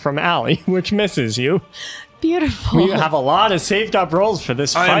 4 from Allie, which misses you. Beautiful. We have a lot of saved up rolls for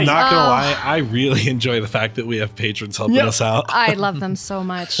this fight. I'm not gonna lie, I really enjoy the fact that we have patrons helping us out. I love them so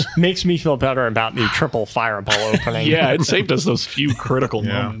much. Makes me feel better about the triple fireball opening. Yeah, it saved us those few critical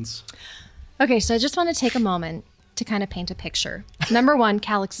moments. Okay, so I just want to take a moment to kind of paint a picture. Number one,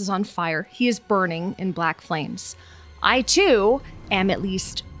 Calyx is on fire. He is burning in black flames. I, too, am at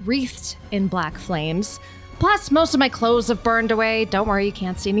least wreathed in black flames. Plus, most of my clothes have burned away. Don't worry, you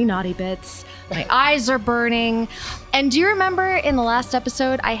can't see any naughty bits. My eyes are burning. And do you remember in the last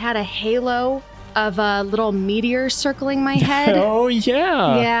episode, I had a halo of a little meteor circling my head? Oh,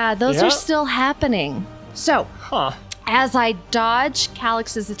 yeah. Yeah, those Yeah. are still happening. So, as I dodge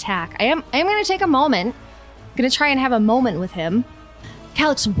Calyx's attack, I am going to take a moment. I'm going to try and have a moment with him.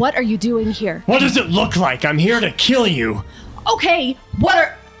 Calyx, what are you doing here? What does it look like? I'm here to kill you. Okay,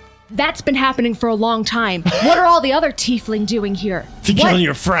 that's been happening for a long time. What are all the other tiefling doing here? To What- kill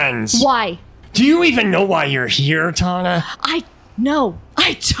your friends. Why? Do you even know why you're here, Tana? No,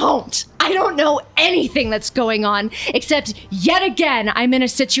 I don't. I don't know anything that's going on, except yet again, I'm in a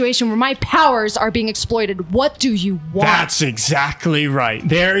situation where my powers are being exploited. What do you want? That's exactly right.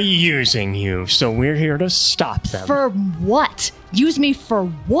 They're using you, so we're here to stop them. For what? Use me for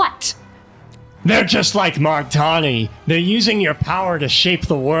what? They're just like Martani. They're using your power to shape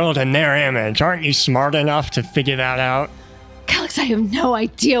the world in their image. Aren't you smart enough to figure that out? Calyx, I have no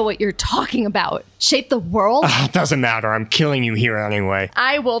idea what you're talking about. Shape the world? It doesn't matter. I'm killing you here anyway.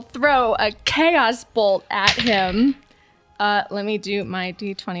 I will throw a chaos bolt at him. Let me do my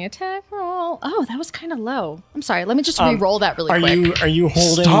d20 attack roll. Oh, that was kind of low. I'm sorry. Let me just re-roll that really quick. Are you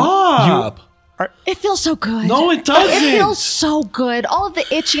holding? Stop! It feels so good. No, it doesn't. It feels so good. All of the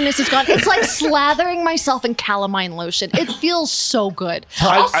itchiness is gone. It's like slathering myself in calamine lotion. It feels so good.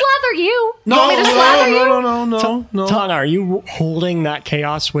 I'll slather you. You want me to slather you? No. Tana, are you holding that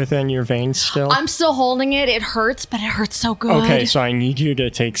chaos within your veins still? I'm still holding it. It hurts, but it hurts so good. Okay, so I need you to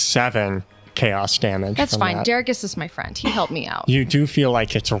take 7 chaos damage. That's from fine. that. Darius is my friend. He helped me out. You do feel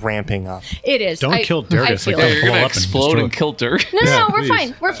like it's ramping up. It is. Don't kill Darius I like feel that. it. You're gonna Blow up and explode destroy. and kill Dirk. No, we're please.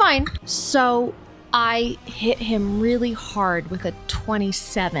 fine. We're fine. So I hit him really hard with a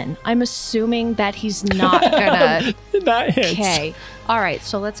 27. I'm assuming that he's not gonna. That hits. Okay. All right.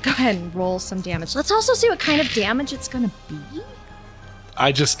 So let's go ahead and roll some damage. Let's also see what kind of damage it's gonna be.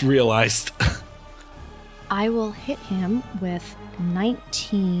 I just realized. I will hit him with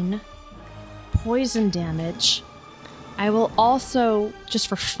 19 poison damage. I will also, just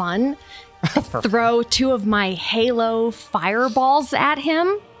for fun, throw 2 of my Halo fireballs at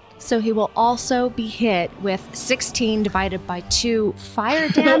him. So he will also be hit with 16 divided by 2 fire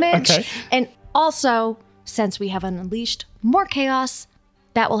damage. Okay. And also, since we have unleashed more chaos,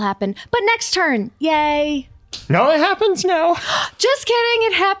 that will happen. But next turn, yay! No, it happens now. Just kidding,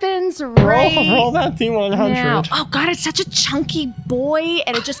 it happens right Roll that D100. now. Oh god, it's such a chunky boy,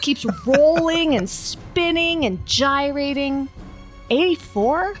 and it just keeps rolling and spinning and gyrating.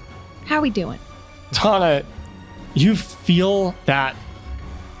 84? How are we doing? Tana, you feel that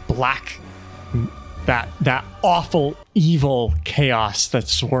black, that awful, evil chaos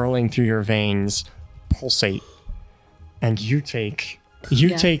that's swirling through your veins pulsate, and you take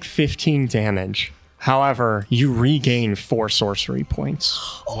 15 damage. However, you regain 4 sorcery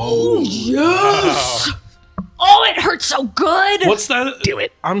points. Oh, yes! Oh, it hurts so good! What's that? Do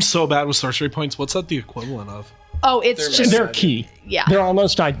it. I'm so bad with sorcery points. What's that the equivalent of? Oh, it's just... They're key. Yeah. They're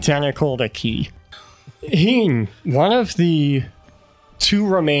almost identical to key. Heen, one of the 2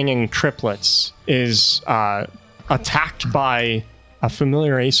 remaining triplets is attacked by a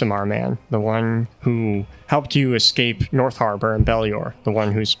familiar Aasimar man, the one who helped you escape North Harbor and Belior, the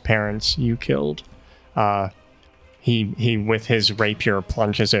one whose parents you killed. He with his rapier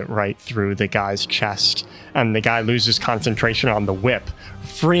plunges it right through the guy's chest, and the guy loses concentration on the whip,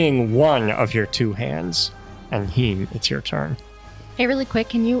 freeing one of your 2 hands. And Heen, it's your turn. Hey, really quick,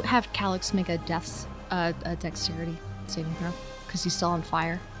 can you have Calyx make a dexterity saving throw? Because he's still on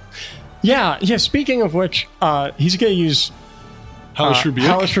fire. Yeah. Speaking of which, he's gonna use Hellish Rebuke?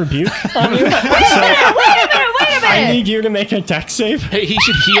 Hellish Rebuke on you. Wait a I minute! need you to make a dex save. Hey, he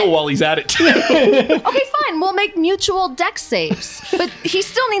should heal while he's at it. Okay, fine. We'll make mutual dex saves. But he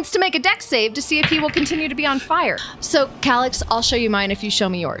still needs to make a dex save to see if he will continue to be on fire. So, Calyx, I'll show you mine if you show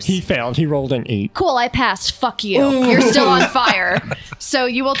me yours. He failed. He rolled an 8. Cool, I passed. Fuck you. You're still on fire. So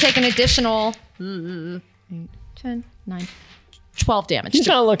you will take an additional 8, 10, 9, 12 damage. He's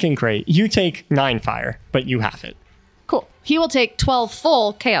not looking great. You take 9 fire, but you have it. Cool. He will take 12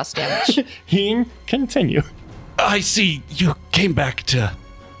 full chaos damage. Heen, continue. I see you came back to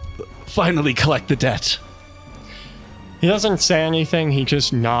finally collect the debt. He doesn't say anything. He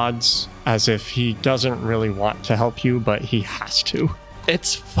just nods as if he doesn't really want to help you, but he has to.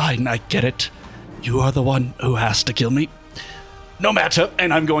 It's fine, I get it. You are the one who has to kill me. No matter.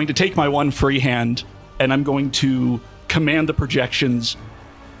 And I'm going to take my one free hand, and I'm going to command the projections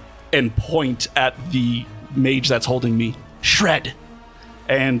and point at the mage that's holding me. Shred.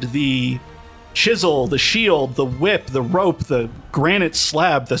 And the chisel, the shield, the whip, the rope, the granite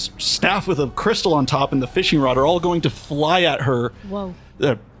slab, the staff with a crystal on top, and the fishing rod are all going to fly at her. Whoa.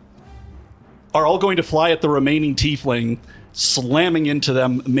 Are all going to fly at the remaining tiefling, slamming into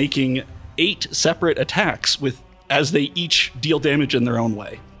them, making 8 separate attacks with as they each deal damage in their own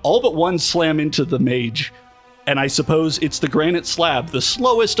way. All but one slam into the mage, and I suppose it's the granite slab, the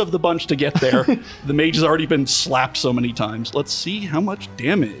slowest of the bunch to get there. The mage has already been slapped so many times. Let's see how much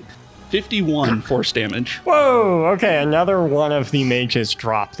damage. 51 force damage. Whoa, okay, another one of the mages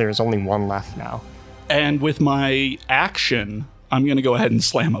dropped. There's only one left now. And with my action, I'm going to go ahead and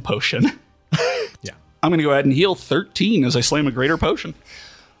slam a potion. Yeah. I'm going to go ahead and heal 13 as I slam a greater potion.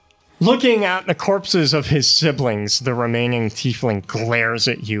 Looking at the corpses of his siblings, the remaining tiefling glares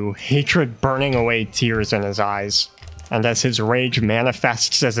at you, hatred burning away tears in his eyes. And as his rage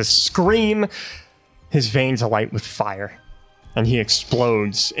manifests as a scream, his veins alight with fire, and he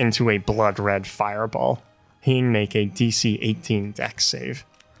explodes into a blood-red fireball. He make a DC 18 dex save.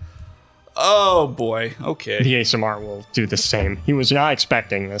 Oh boy, okay. The ASMR will do the same. He was not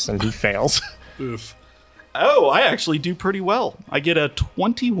expecting this, and he fails. Oof. Oh, I actually do pretty well. I get a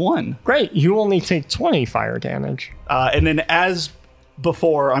 21. Great, you only take 20 fire damage. And then as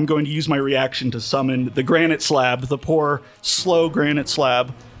before, I'm going to use my reaction to summon the granite slab, the poor, slow granite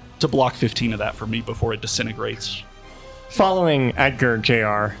slab, to block 15 of that for me before it disintegrates. Following Edgar,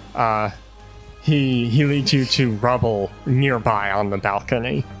 JR, he leads you to rubble nearby on the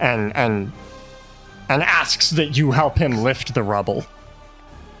balcony and asks that you help him lift the rubble.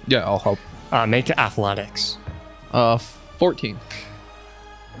 Yeah, I'll help. Make athletics. 14.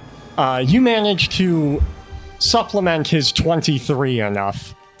 You manage to supplement his 23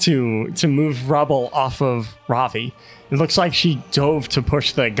 enough to move rubble off of Ravi. It looks like she dove to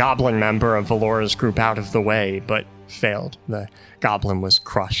push the goblin member of Valora's group out of the way, but failed. The goblin was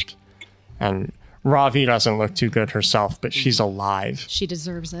crushed. And Ravi doesn't look too good herself, but she's alive. She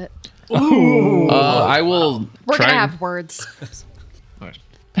deserves it. I will. We're try gonna and- have words.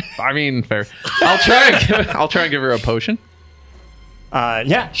 I mean, fair. I'll try and give her a potion.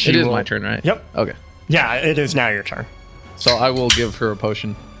 Yeah, she It is will- my turn, right? Yep. Okay. Yeah, it is now your turn. So I will give her a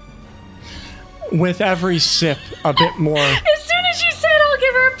potion. With every sip, a bit more. As soon as you said I'll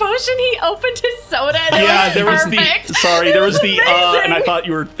give her a potion, he opened his soda and it Yeah, was there was perfect. the. Sorry, It there was the. amazing. And I thought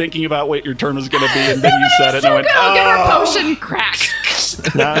you were thinking about what your turn was going to be, and then you said it, and I went, I'll give her a oh. potion. Crack.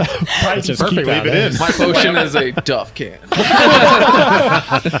 Nah, probably just keep that in. My potion is a Duff can.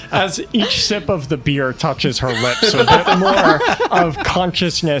 As each sip of the beer touches her lips, a bit more of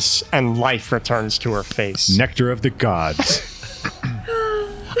consciousness and life returns to her face. Nectar of the gods.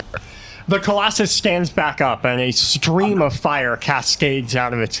 The Colossus stands back up, and a stream of fire cascades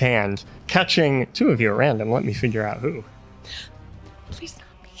out of its hand, catching two of you at random. Let me figure out who. Please not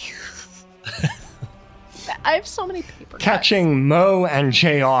me. I have so many paper cuts. Catching Mo and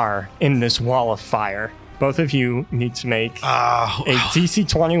JR in this wall of fire. Both of you need to make a DC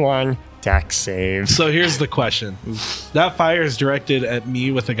 21 dex save. So here's the question. That fire is directed at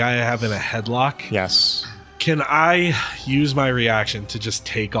me with a guy I have in a headlock. Yes. Can I use my reaction to just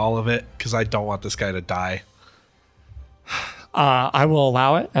take all of it? Because I don't want this guy to die. I will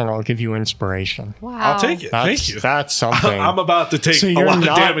allow it, and I'll give you inspiration. Wow. I'll take it. That's, Thank you. That's something. I'm about to take so a you're lot not,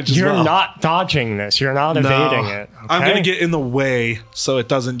 of damage as You're well. not dodging this. You're not evading it. Okay? I'm going to get in the way so it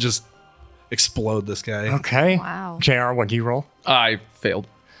doesn't just explode this guy. Okay. Wow. JR, what do you roll? I failed.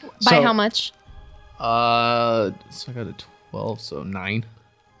 By So- how much? So I got a 12, so 9.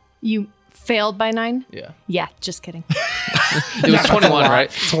 You failed by 9? Yeah. Yeah, just kidding. It was 21,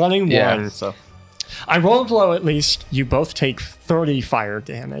 right? 21. Yeah. So I rolled low at least. You both take 30 fire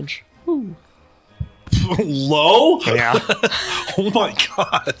damage. Low? Yeah. Oh my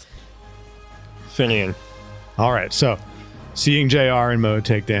god. Finian. All right, so seeing JR and Mo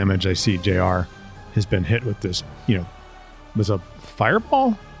take damage, I see JR has been hit with this, was a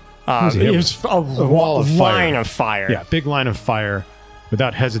fireball? was he hit It was a wall of line fire. of fire. Yeah, big line of fire.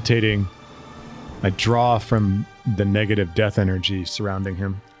 Without hesitating, I draw from the negative death energy surrounding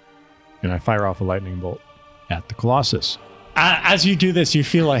him, and I fire off a lightning bolt at the Colossus. As you do this, you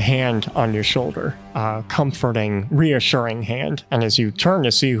feel a hand on your shoulder, comforting, reassuring hand. And as you turn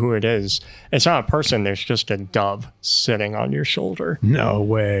to see who it is, it's not a person. There's just a dove sitting on your shoulder. No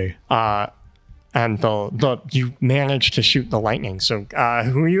way. And you manage to shoot the lightning. So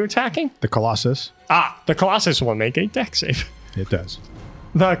who are you attacking? The Colossus. The Colossus will make a dex save. It does.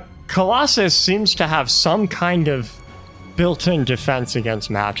 The Colossus seems to have some kind of built-in defense against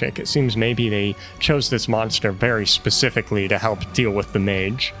magic. It seems maybe they chose this monster very specifically to help deal with the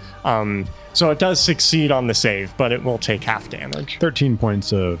mage. So it does succeed on the save, but it will take half damage. 13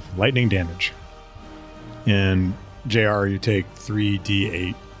 points of lightning damage. And JR, you take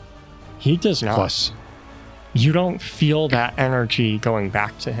 3d8 He does not. plus. You don't feel that energy going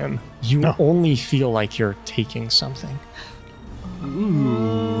back to him. You only feel like you're taking something.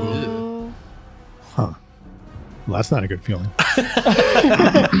 Huh. Well, that's not a good feeling.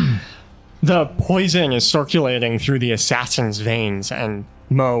 The poison is circulating through the assassin's veins, and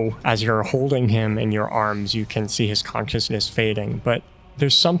Mo, as you're holding him in your arms, you can see his consciousness fading, but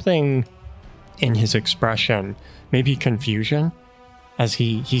there's something in his expression, maybe confusion, as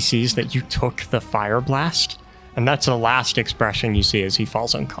he sees that you took the fire blast, and that's the last expression you see as he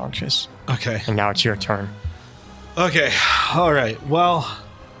falls unconscious. Okay. And now it's your turn. Okay. All right. Well,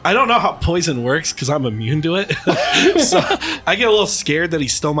 I don't know how poison works because I'm immune to it. So I get a little scared that he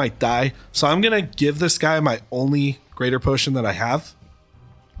still might die. So I'm going to give this guy my only greater potion that I have.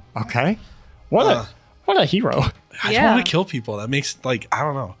 Okay. What a hero. I don't want to kill people. That makes, like, I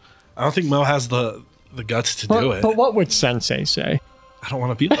don't know. I don't think Mo has the guts to do it. But what would Sensei say? I don't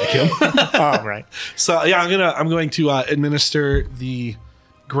want to be like him. Oh, right. So yeah, I'm going to administer the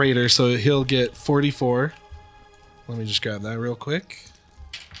greater. So he'll get 44. Let me just grab that real quick.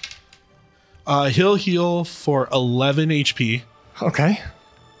 He'll heal for 11 HP. Okay.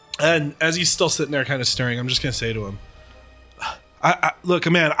 And as he's still sitting there kind of stirring, I'm just going to say to him, look,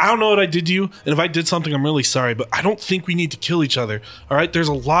 man, I don't know what I did to you. And if I did something, I'm really sorry, but I don't think we need to kill each other. All right. There's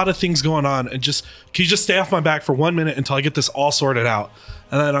a lot of things going on. And can you just stay off my back for 1 minute until I get this all sorted out?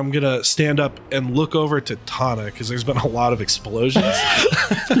 And then I'm going to stand up and look over to Tana because there's been a lot of explosions.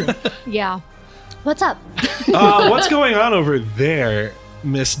 Yeah. What's up? What's going on over there,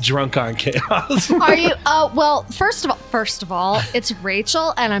 Miss Drunk on Chaos? Are you? Well, first of all, it's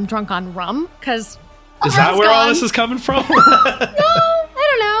Rachel, and I'm drunk on rum because. Is that where all this is coming from? No, I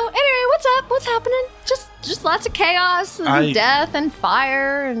don't know. Anyway, what's up? What's happening? Just lots of chaos and death and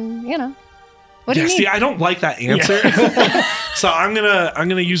fire and What do you mean? See, I don't like that answer. So I'm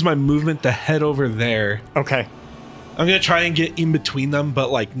gonna use my movement to head over there. Okay. I'm gonna try and get in between them,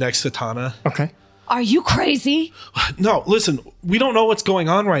 but like next to Tana. Okay. Are you crazy? No, listen, we don't know what's going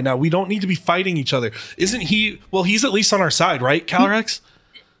on right now. We don't need to be fighting each other. Isn't he? Well, he's at least on our side, right, Calyrex?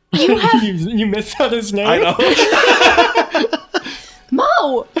 You missed out his name? I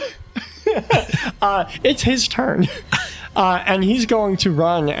Mo! know. It's his turn. And he's going to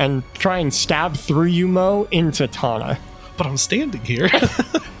run and try and stab through you, Mo, into Tana. But I'm standing here.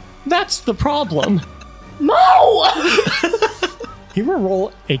 That's the problem. Mo! He will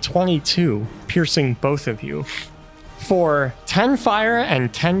roll a 22, piercing both of you, for 10 fire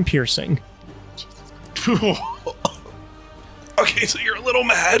and 10 piercing. Okay, so you're a little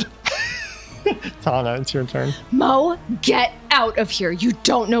mad. Tana, it's your turn. Mo, get out of here. You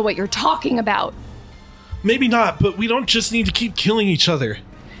don't know what you're talking about. Maybe not, but we don't just need to keep killing each other.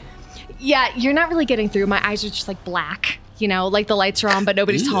 Yeah, you're not really getting through. My eyes are just like black. Like the lights are on, but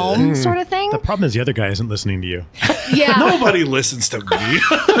nobody's home, sort of thing. The problem is the other guy isn't listening to you. Yeah. Nobody listens to me.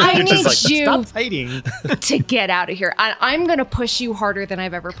 I need you Stop fighting. to get out of here. I'm going to push you harder than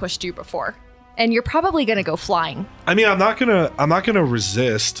I've ever pushed you before. And you're probably going to go flying. I mean, I'm not gonna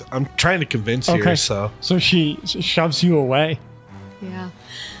resist. I'm trying to convince you. So she shoves you away. Yeah.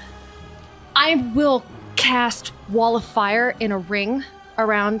 I will cast Wall of Fire in a ring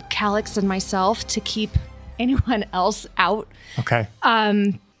around Calyx and myself to keep anyone else out. Okay.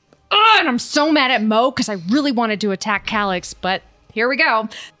 And I'm so mad at Mo because I really wanted to attack Calyx, but here we go.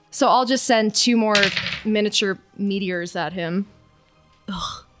 So I'll just send 2 more miniature meteors at him.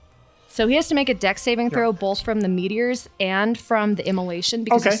 Ugh. So he has to make a dex saving throw both from the meteors and from the immolation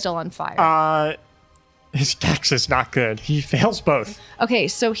because he's still on fire. His dex is not good. He fails both. Okay,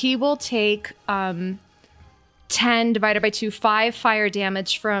 so he will take 10 divided by 2, 5 fire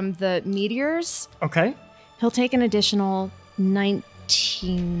damage from the meteors. Okay. He'll take an additional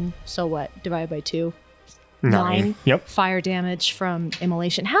 19. So what? Divided by 2. 9 Yep. fire damage from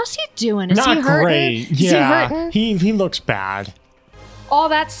immolation. How's he doing? Is Not he hurting? great. Is he Yeah. hurting? He looks bad. All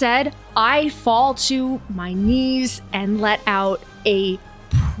that said, I fall to my knees and let out a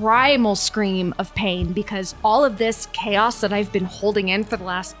primal scream of pain because all of this chaos that I've been holding in for the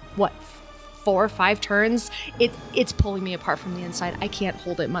last, 4 or 5 turns, it's pulling me apart from the inside. I can't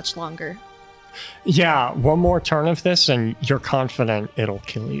hold it much longer. Yeah, one more turn of this and you're confident it'll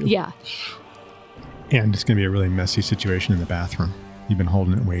kill you. Yeah. And it's going to be a really messy situation in the bathroom. You've been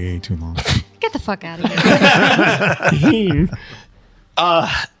holding it way too long. Get the fuck out of here.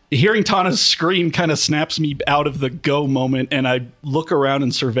 Hearing Tana's scream kind of snaps me out of the go moment, and I look around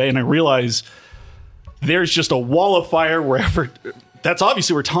and survey, and I realize there's just a wall of fire wherever. That's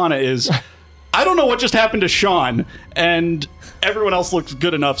obviously where Tana is. I don't know what just happened to Sean, and everyone else looks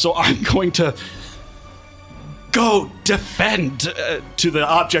good enough, so I'm going to go defend to the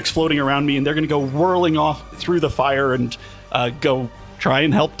objects floating around me, and they're going to go whirling off through the fire and go try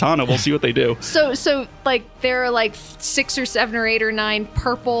and help Tana. We'll see what they do. So like there are like 6 or 7 or 8 or 9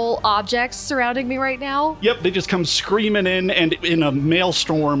 purple objects surrounding me right now. Yep, they just come screaming in, and in a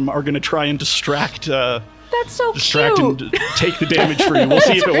mailstorm are going to try and distract. That's so distract cute. and take the damage for you. We'll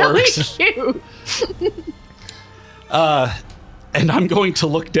see if it really works. Cute. And I'm going to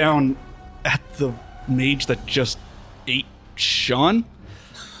look down at the mage that just ate Sean.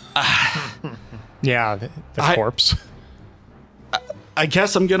 Yeah, the corpse. I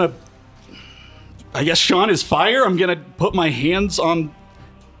guess Sean is fire. I'm gonna put my hands on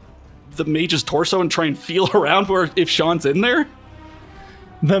the mage's torso and try and feel around for if Sean's in there.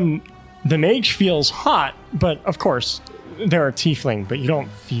 The mage feels hot, but of course, they're a tiefling, but you don't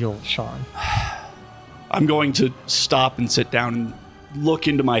feel Sean. I'm going to stop and sit down and look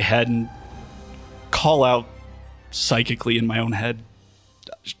into my head and call out psychically in my own head,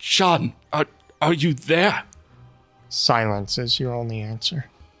 Sean, are you there? Silence is your only answer.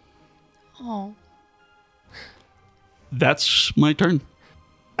 Oh. That's my turn.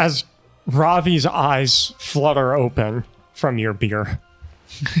 As Ravi's eyes flutter open from your beer,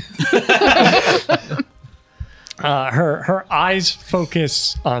 her eyes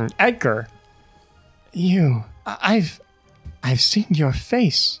focus on Edgar. I've seen your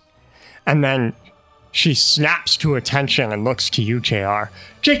face. And then she snaps to attention and looks to you, JR.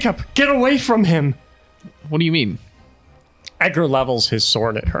 Jacob, get away from him! What do you mean? Edgar levels his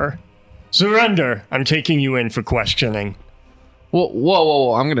sword at her. Surrender! I'm taking you in for questioning.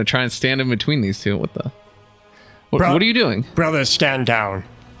 Whoa. I'm going to try and stand in between these two. What the? What are you doing? Brother, stand down.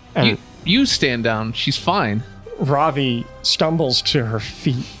 And You stand down. She's fine. Ravi stumbles to her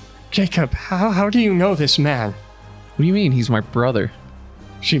feet. Jacob, how do you know this man? What do you mean? He's my brother.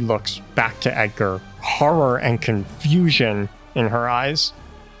 She looks back to Edgar, horror and confusion in her eyes.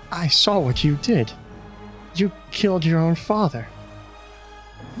 I saw what you did. You killed your own father.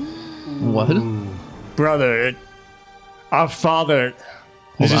 What? Brother, our father...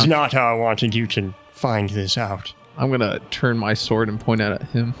 This Hold is on. not how I wanted you to find this out. I'm going to turn my sword and point it at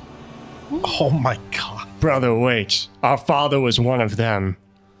him. Oh my god. Brother, wait. Our father was one of them.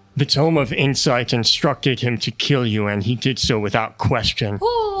 The Tome of Insight instructed him to kill you, and he did so without question.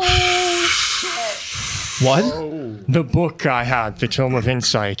 Oh, shit. What? The book I had, the Tome of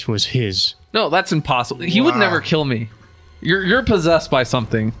Insight, was his. No, that's impossible. He would never kill me. You're possessed by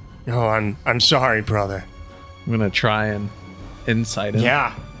something. Oh, I'm sorry, brother. I'm going to try and insight him.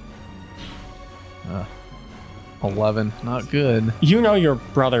 Yeah. 11. Not good. You know your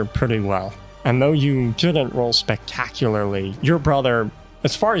brother pretty well. And though you didn't roll spectacularly, your brother,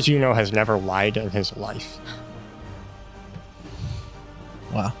 as far as you know, has never lied in his life.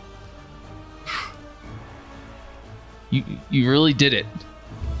 Wow. You really did it.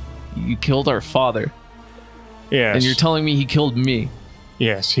 You killed our father. Yes. And you're telling me he killed me.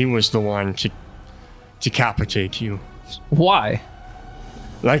 Yes, he was the one to decapitate you. Why?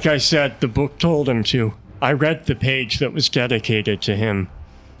 Like I said, the book told him to. I read the page that was dedicated to him.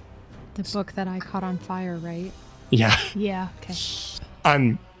 The book that I caught on fire, right? Yeah. Yeah, okay.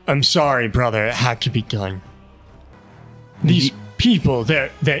 I'm sorry, brother. It had to be done. These people,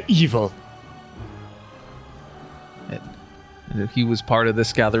 they're evil. And he was part of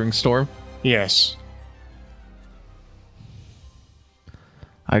this gathering storm? Yes.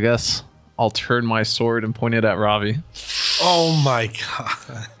 I guess I'll turn my sword and point it at Ravi. Oh my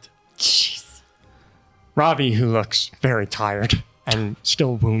god. Jeez. Ravi, who looks very tired and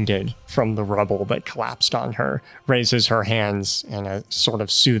still wounded from the rubble that collapsed on her, raises her hands in a sort of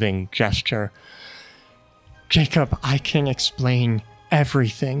soothing gesture. Jacob, I can explain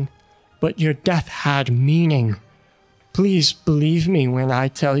everything, but your death had meaning. Please believe me when I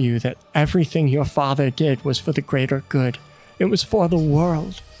tell you that everything your father did was for the greater good. It was for the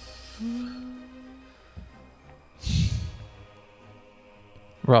world.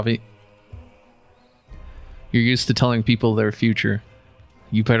 Ravi, you're used to telling people their future.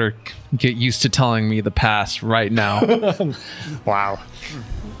 You better get used to telling me the past right now. Wow.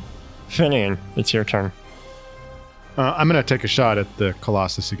 Finian, it's your turn. I'm going to take a shot at the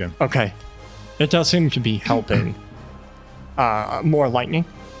Colossus again. Okay. It does seem to be helping. More lightning?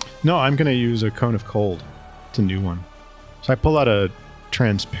 No, I'm going to use a cone of cold. It's a new one. So I pull out a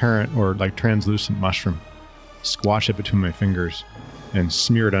transparent or like translucent mushroom, squash it between my fingers, and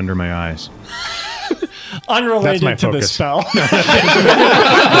smear it under my eyes. Unrelated my to the focus. spell. Smearing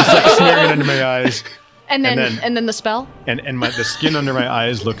it under my eyes. And then And then- the spell. And the skin under my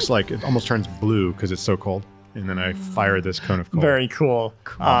eyes looks like it almost turns blue because it's so cold. And then I fire this cone of cold. Very cool.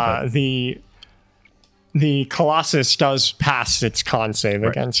 The Colossus does pass its con save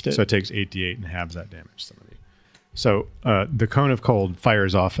Right. against it. So it takes 8d8 and halves that damage. Somebody. So the cone of cold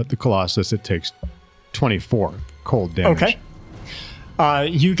fires off at the Colossus. It takes 24 cold damage. Okay.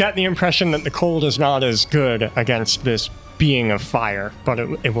 You get the impression that the cold is not as good against this being of fire, but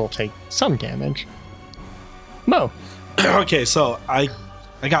it will take some damage. Mo. Okay, so I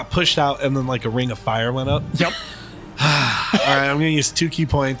got pushed out and then like a ring of fire went up. Yep. All right, I'm gonna use 2 key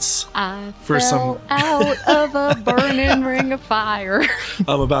points. I For fell some- out of a burning ring of fire.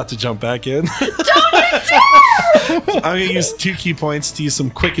 I'm about to jump back in. I'm gonna use 2 key points to use some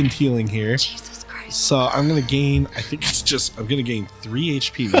quickened healing here. Jesus Christ. So I'm gonna gain. I'm gonna gain 3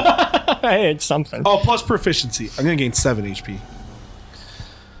 HP. Hey, it's something. Oh, plus proficiency. I'm gonna gain 7 HP.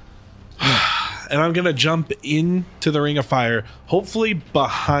 And I'm gonna jump into the ring of fire, hopefully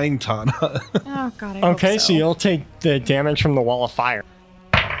behind Tana. Oh God. I hope Okay, so you'll take the damage from the wall of fire.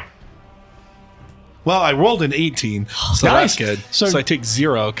 Well, I rolled an 18, so Nice. that's good. So- So I take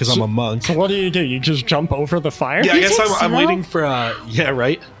 0 because I'm a monk. So what do? You just jump over the fire? Yeah, I guess take I'm 0? waiting for yeah,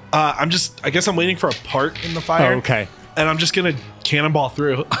 right. I guess I'm waiting for a part in the fire. Oh, okay. And I'm just gonna cannonball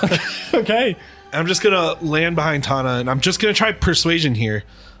through. Okay. I'm just gonna land behind Tana, and I'm just gonna try persuasion here.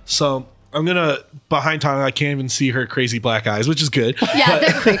 So I'm gonna behind Tana. I can't even see her crazy black eyes, which is good. Yeah,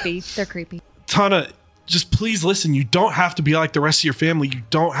 they're creepy. They're creepy. Tana, just please listen. You don't have to be like the rest of your family. You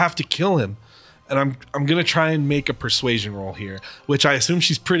don't have to kill him. And I'm gonna try and make a persuasion roll here, which I assume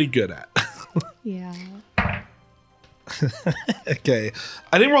she's pretty good at. Yeah. Okay,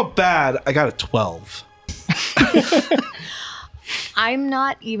 I didn't roll bad. I got a 12. I'm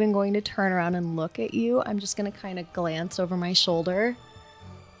not even going to turn around and look at you. I'm just going to kind of glance over my shoulder.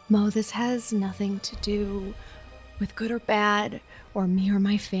 Mo, this has nothing to do with good or bad, or me or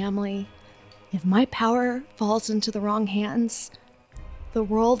my family. If my power falls into the wrong hands, the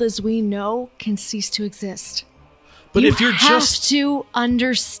world as we know can cease to exist. But you if you're have just to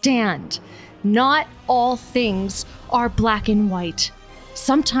understand, not all things are black and white.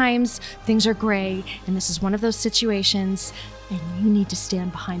 Sometimes things are gray, and this is one of those situations, and you need to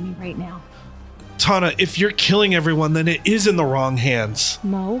stand behind me right now. Tana, if you're killing everyone, then it is in the wrong hands.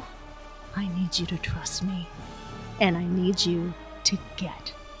 Mo, I need you to trust me, and I need you to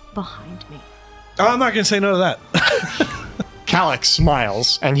get behind me. I'm not gonna say no to that. Calyx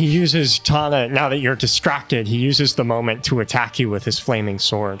smiles, and he uses Tana. Now that you're distracted, he uses the moment to attack you with his flaming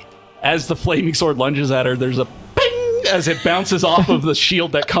sword. As the flaming sword lunges at her, there's a ping as it bounces off of the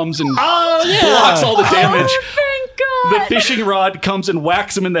shield that comes and blocks all the damage. Thank The God! fishing rod comes and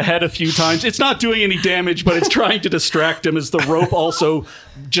whacks him in the head a few times. It's not doing any damage, but it's trying to distract him as the rope also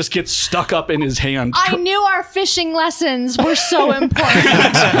just gets stuck up in his hand. I knew our fishing lessons were so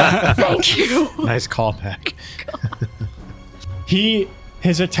important. Thank you. Nice callback.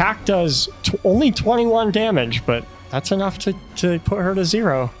 His attack does only 21 damage, but that's enough to put her to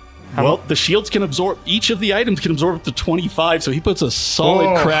 0. Well, the shields can absorb, each of the items can absorb up to 25, so he puts a solid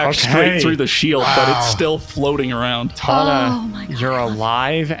Oh, crack okay. straight through the shield, but it's still floating around. Tana, Oh my God. you're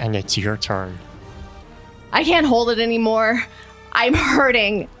alive, and it's your turn. I can't hold it anymore. I'm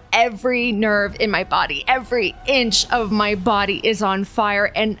hurting. Every nerve in my body, every inch of my body is on fire,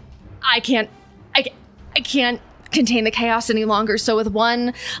 and I can't contain the chaos any longer. So with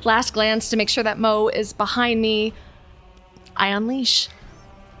one last glance to make sure that Mo is behind me, I unleash.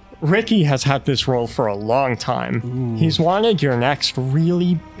 Ricky has had this role for a long time. He's wanted your next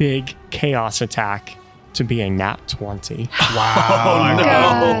really big chaos attack to be a nat 20.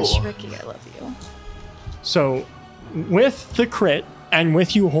 Gosh, Ricky, I love you. So, with the crit, and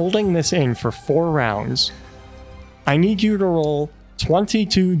with you holding this in for 4 rounds, I need you to roll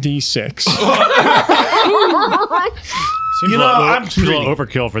 22d6. Seems You know, I'm seems a little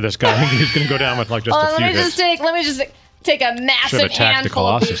pretty- overkill for this guy. I think he's going to go down with like just a few hits. Let me just take a Should massive have attacked the handful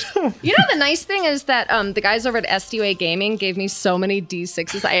of these. Colossus. You know, the nice thing is that the guys over at SDA Gaming gave me so many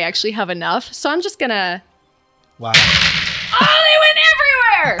D6s. I actually have enough. So I'm just gonna. Wow. Oh, they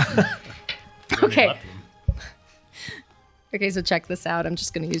went everywhere! Okay. Okay, so check this out. I'm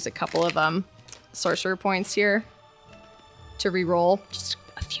just gonna use a couple of sorcerer points here to re-roll. Just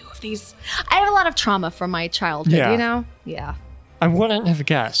a few of these. I have a lot of trauma from my childhood, Yeah. you know? Yeah. I wouldn't have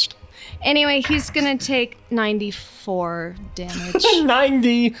guessed. Anyway, he's gonna take 94 damage.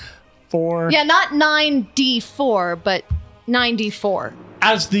 94. Yeah, not 9d4, but 94.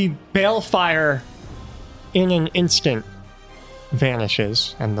 As the balefire in an instant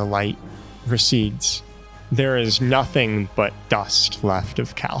vanishes and the light recedes, there is nothing but dust left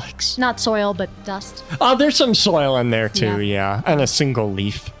of Calyx. Not soil, but dust. Oh, there's some soil in there too, yeah. And a single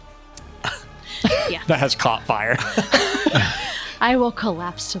leaf Yeah. that has caught fire. I will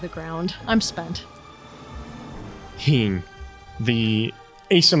collapse to the ground. I'm spent. Heen, the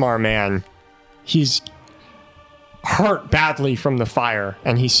Aasimar man, he's hurt badly from the fire,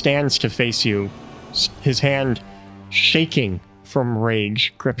 and he stands to face you, his hand shaking from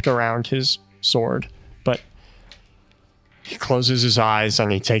rage gripped around his sword. But he closes his eyes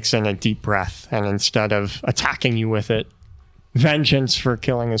and he takes in a deep breath, and instead of attacking you with it, vengeance for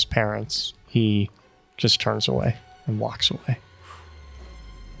killing his parents, he just turns away and walks away.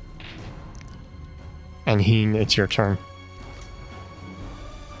 And Heen, it's your turn.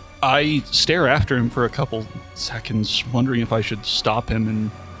 I stare after him for a couple seconds, wondering if I should stop him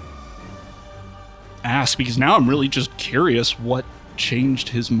and ask, because now I'm really just curious what changed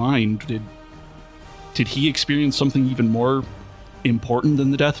his mind. Did he experience something even more important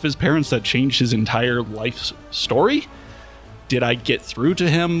than the death of his parents that changed his entire life story? Did I get through to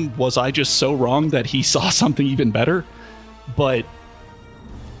him? Was I just so wrong that he saw something even better? But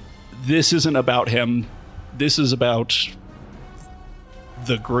this isn't about him. This is about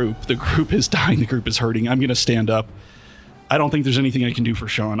the group. The group is dying. The group is hurting. I'm going to stand up. I don't think there's anything I can do for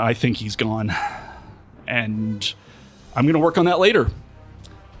Sean. I think he's gone. And I'm going to work on that later.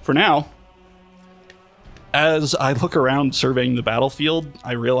 For now, as I look around surveying the battlefield,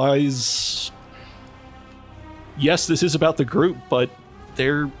 I realize, yes, this is about the group, but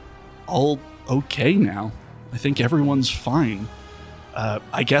they're all okay now. I think everyone's fine.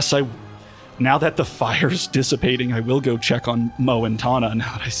 I guess now that the fire's dissipating, I will go check on Mo and Tana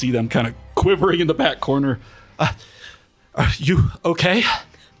now that I see them kind of quivering in the back corner. Are you okay?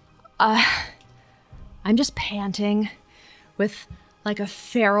 I'm just panting with like a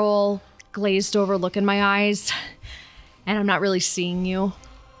feral, glazed over look in my eyes, and I'm not really seeing you.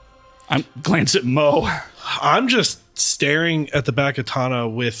 I'm glance at Mo. I'm just staring at the back of Tana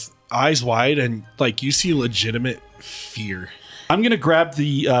with eyes wide, and like you see legitimate fear. I'm going to grab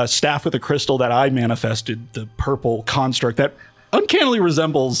the staff with a crystal that I manifested, the purple construct that uncannily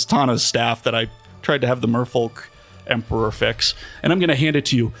resembles Tana's staff that I tried to have the Merfolk Emperor fix, and I'm going to hand it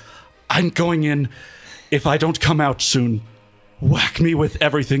to you. I'm going in. If I don't come out soon, whack me with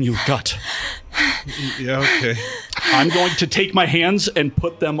everything you've got. Yeah, okay. I'm going to take my hands and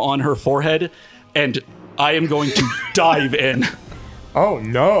put them on her forehead, and I am going to dive in. Oh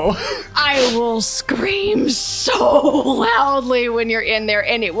no. I will scream so loudly when you're in there,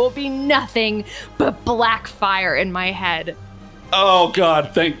 and it will be nothing but black fire in my head. Oh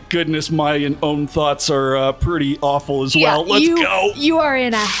God, thank goodness my own thoughts are pretty awful as well. Let's go. You are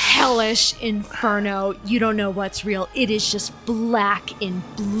in a hellish inferno. You don't know what's real. It is just black and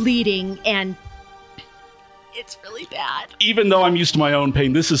bleeding, and it's really bad. Even though I'm used to my own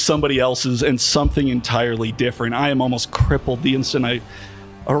pain, this is somebody else's and something entirely different. I am almost crippled the instant I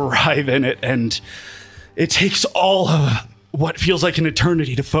arrive in it, and it takes all of what feels like an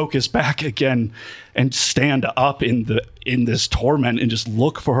eternity to focus back again and stand up in this torment and just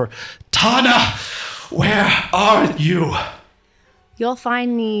look for her. Tana, where are you? You'll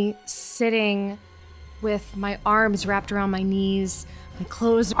find me sitting with my arms wrapped around my knees. My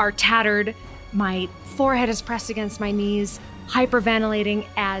clothes are tattered. My forehead is pressed against my knees, hyperventilating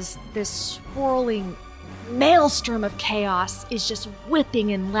as this swirling maelstrom of chaos is just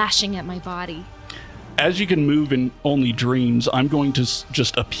whipping and lashing at my body. As you can move in only dreams, I'm going to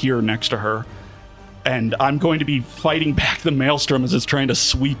just appear next to her, and I'm going to be fighting back the maelstrom as it's trying to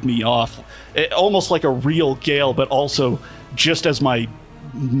sweep me off. Almost like a real gale, but also just as my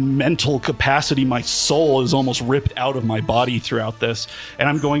mental capacity, my soul is almost ripped out of my body throughout this, and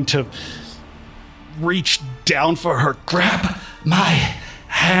I'm going to reach down for her. Grab my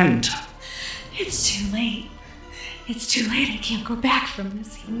hand. It's too late. It's too late. I can't go back from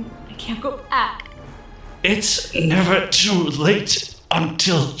this. I can't go back. It's never too late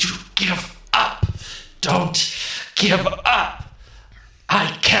until you give up. Don't give up.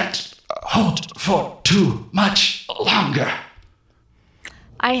 I can't hold for too much longer.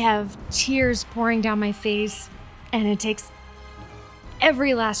 I have tears pouring down my face, and it takes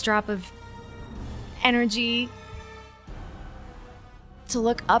every last drop of energy to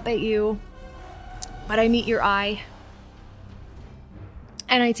look up at you. But I meet your eye,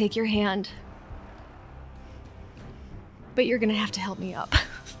 and I take your hand. But you're gonna have to help me up.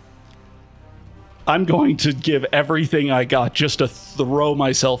 I'm going to give everything I got just to throw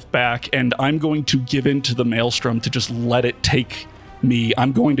myself back, and I'm going to give in to the maelstrom to just let it take me.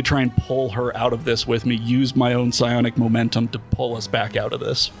 I'm going to try and pull her out of this with me, use my own psionic momentum to pull us back out of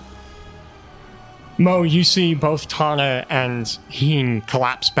this. Mo, you see both Tana and Heen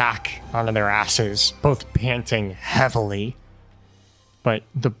collapse back onto their asses, both panting heavily. But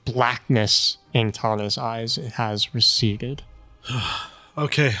the blackness in Tana's eyes has receded.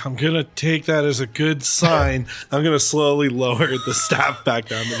 Okay, I'm gonna take that as a good sign. I'm gonna slowly lower the staff back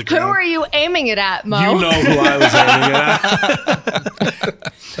down to the Who ground. are you aiming it at, Mo? You know who I was aiming it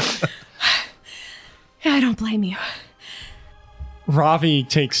at. I don't blame you. Ravi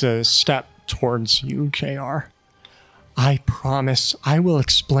takes a step towards you, JR. I promise I will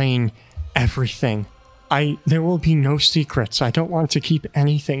explain everything. There will be no secrets. I don't want to keep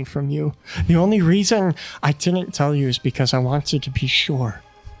anything from you. The only reason I didn't tell you is because I wanted to be sure.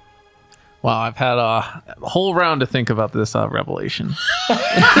 Wow, I've had a whole round to think about this revelation.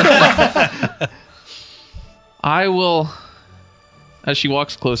 I will, as she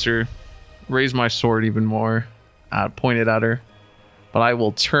walks closer, raise my sword even more, point it at her. But I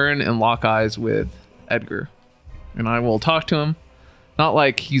will turn and lock eyes with Edgar. And I will talk to him. Not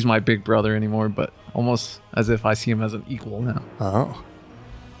like he's my big brother anymore, but almost as if I see him as an equal now. Oh.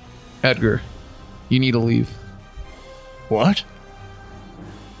 Edgar, you need to leave. What?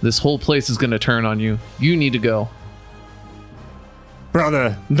 This whole place is going to turn on you. You need to go.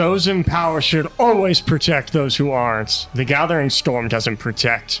 Brother, those in power should always protect those who aren't. The Gathering Storm doesn't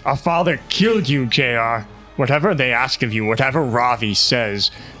protect. Our father killed you, JR. Whatever they ask of you, whatever Ravi says,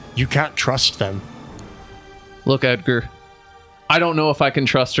 you can't trust them. Look, Edgar, I don't know if I can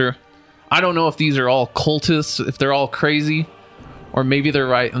trust her. I don't know if these are all cultists, if they're all crazy, or maybe they're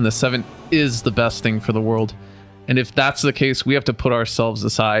right and the Seven is the best thing for the world. And if that's the case, we have to put ourselves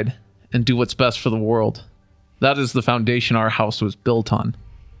aside and do what's best for the world. That is the foundation our house was built on.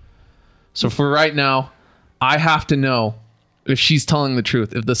 So for right now, I have to know if she's telling the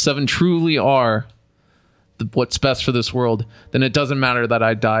truth. If the Seven truly are what's best for this world, then it doesn't matter that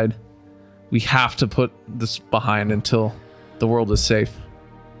I died. We have to put this behind until the world is safe.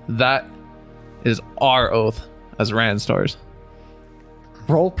 That is our oath as Randstars.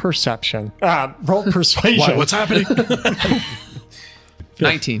 Roll perception. Roll persuasion. What's happening?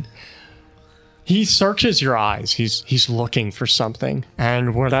 19. He searches your eyes. He's looking for something.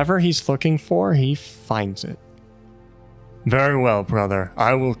 And whatever he's looking for, he finds it. Very well, brother.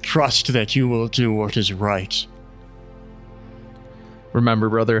 I will trust that you will do what is right. Remember,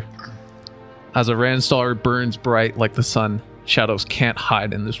 brother, as a Randstar burns bright like the sun, shadows can't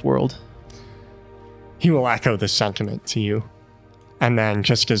hide in this world. He will echo the sentiment to you. And then,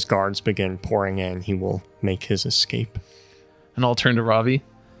 just as guards begin pouring in, he will make his escape. And I'll turn to Ravi.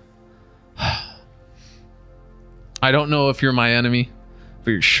 I don't know if you're my enemy,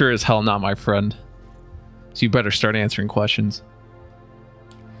 but you're sure as hell not my friend. So you better start answering questions.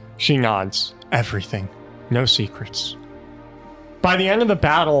 She nods. Everything. No secrets. By the end of the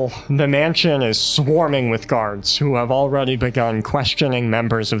battle, the mansion is swarming with guards who have already begun questioning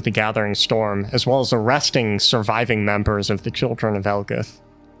members of the Gathering Storm, as well as arresting surviving members of the Children of Elgith.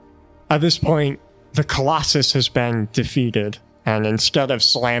 At this point, the Colossus has been defeated, and instead of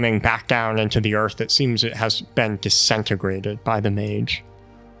slamming back down into the earth, it seems it has been disintegrated by the mage.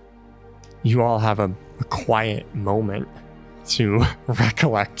 You all have a quiet moment to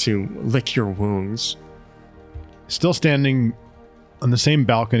recollect, to lick your wounds. Still standing on the same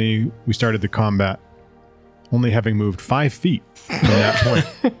balcony we started the combat, only having moved 5 feet from that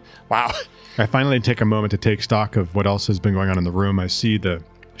point. Wow. I finally take a moment to take stock of what else has been going on in the room. I see the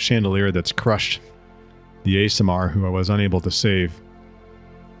chandelier that's crushed the ASMR who I was unable to save.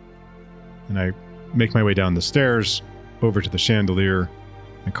 And I make my way down the stairs over to the chandelier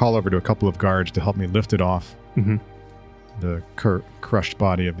and call over to a couple of guards to help me lift it off the crushed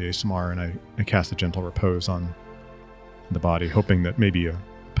body of the ASMR, and I cast a gentle repose on the body, hoping that maybe a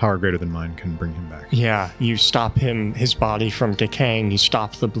power greater than mine can bring him back. Yeah, you stop his body from decaying, you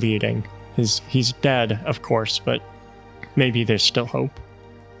stop the bleeding. He's dead, of course, but maybe there's still hope.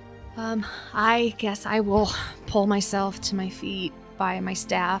 I guess I will pull myself to my feet by my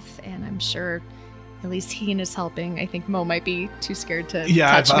staff, and I'm sure at least Heen is helping. I think Mo might be too scared to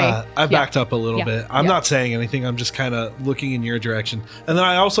touch me. I've backed up a little bit. I'm not saying anything. I'm just kind of looking in your direction. And then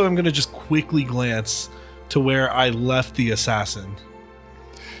I also am going to just quickly glance to where I left the assassin.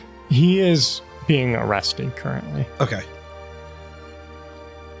 He is being arrested currently. Okay.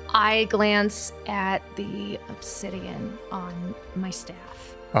 I glance at the obsidian on my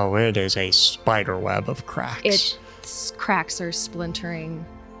staff. Oh, it is a spider web of cracks. Its cracks are splintering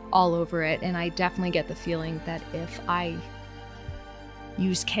all over it, and I definitely get the feeling that if I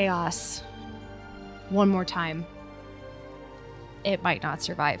use chaos one more time, it might not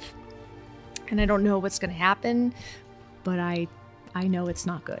survive. And I don't know what's going to happen, but I know it's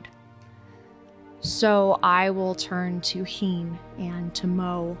not good. So I will turn to Heen and to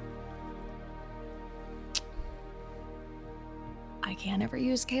Mo. I can't ever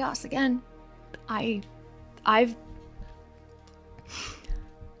use chaos again. I've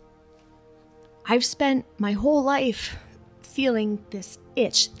spent my whole life feeling this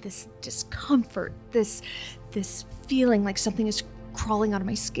itch, this discomfort, this feeling like something is crawling out of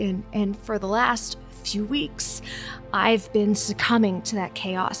my skin. And for the last few weeks, I've been succumbing to that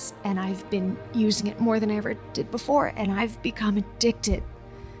chaos, and I've been using it more than I ever did before, and I've become addicted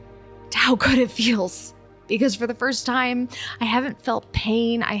to how good it feels. Because for the first time, I haven't felt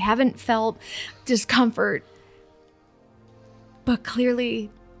pain, I haven't felt discomfort, but clearly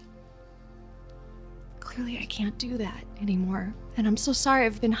I can't do that anymore. And I'm so sorry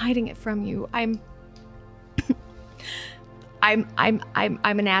I've been hiding it from you. I'm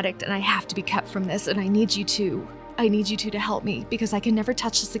an addict, and I have to be kept from this, and I need you two to help me, because I can never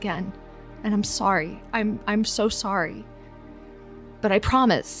touch this again. And I'm sorry. I'm so sorry. But I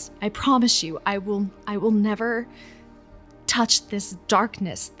promise you, I will never touch this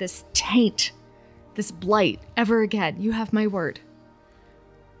darkness, this taint, this blight ever again. You have my word.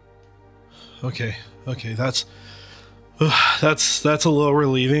 Okay, that's a little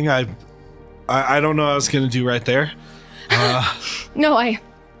relieving. I don't know what I was gonna do right there. No,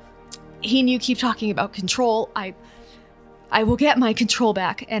 you keep talking about control. I will get my control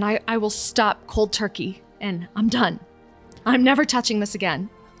back, and I will stop cold turkey, and I'm done. I'm never touching this again.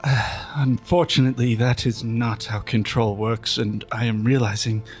 Unfortunately, that is not how control works, and I am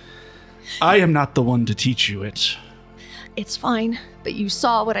realizing I am not the one to teach you it. It's fine, but you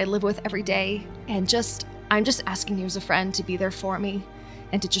saw what I live with every day, and I'm just asking you as a friend to be there for me,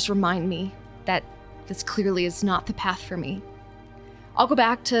 and to just remind me that this clearly is not the path for me. I'll go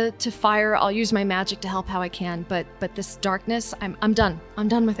back to fire, I'll use my magic to help how I can, but this darkness, I'm done. I'm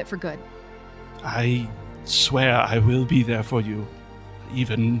done with it for good. I swear I will be there for you,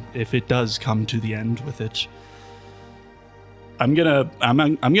 even if it does come to the end with it. I'm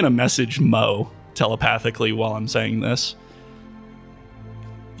gonna message Mo telepathically while I'm saying this.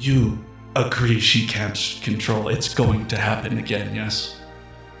 You agree she can't control. It's going to happen again, yes?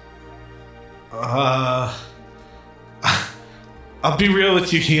 I'll be real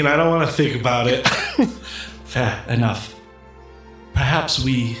with you, Heen. I don't want to think about it. Fair enough. Perhaps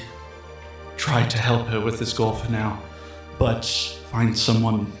we try to help her with this goal for now, but find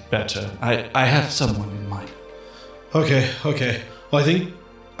someone better. I have someone in mind. Okay. Well,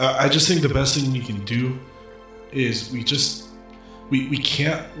 I just think the best thing we can do is we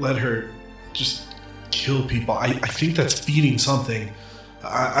can't let her just kill people. I think that's feeding something.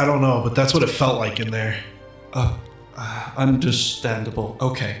 I don't know, but that's what it felt like in there. Understandable.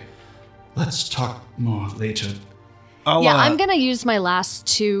 Okay. Let's talk more later. I'm gonna use my last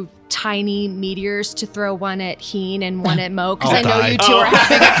two tiny meteors to throw one at Heen and one at Mo, because I know you two are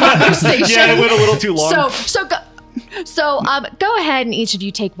having a conversation. Yeah, it went a little too long. So go ahead and each of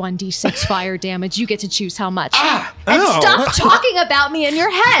you take 1d6 fire damage. You get to choose how much. Stop talking about me in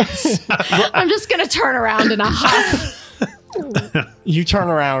your heads. I'm just gonna turn around in a huff. You turn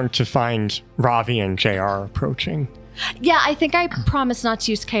around to find Ravi and JR approaching. Yeah, I think I promised not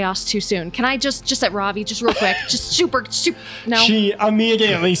to use chaos too soon. Can I just at Ravi, just real quick, just super, no? She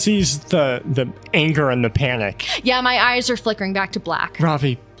immediately sees the anger and the panic. Yeah, my eyes are flickering back to black.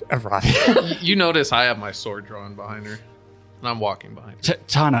 Ravi. You notice I have my sword drawn behind her, and I'm walking behind her.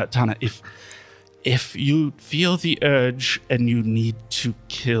 Tana, if you feel the urge and you need to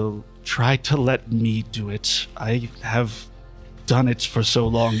kill, try to let me do it. I have done it for so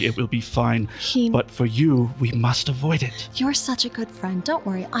long, it will be fine. But for you, we must avoid it. You're such a good friend. Don't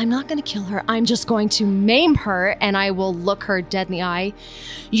worry. I'm not going to kill her. I'm just going to maim her, and I will look her dead in the eye.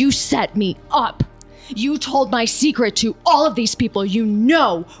 You set me up. You told my secret to all of these people. You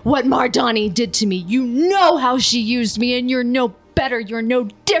know what Mardani did to me. You know how she used me, and you're no better. You're no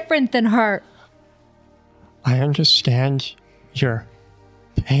different than her. I understand your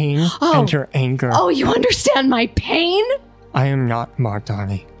pain and your anger. Oh, you understand my pain? I am not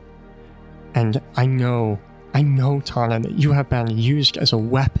Mardani. And I know, Tana, that you have been used as a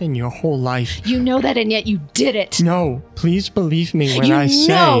weapon your whole life. You know that, and yet you did it. No, please believe me when I say... You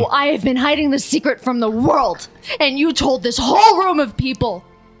know I have been hiding the secret from the world, and you told this whole room of people.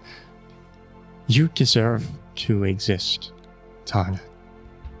 You deserve to exist, Tana.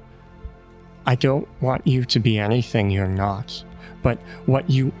 I don't want you to be anything you're not, but what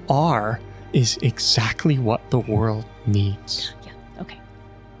you are is exactly what the world needs. Yeah, okay.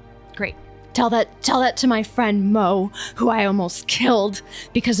 Great. Tell that to my friend Mo, who I almost killed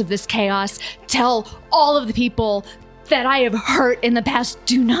because of this chaos. Tell all of the people that I have hurt in the past,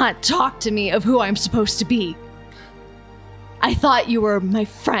 do not talk to me of who I'm supposed to be. I thought you were my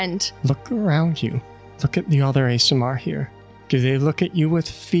friend. Look around you. Look at the other ASMR here. Do they look at you with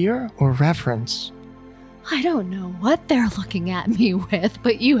fear or reverence? I don't know what they're looking at me with,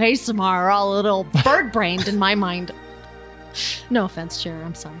 but you ASMR are all a little bird-brained in my mind. No offense, Chair,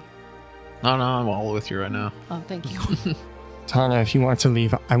 I'm sorry. No, I'm all with you right now. Oh, thank you. Tana, if you want to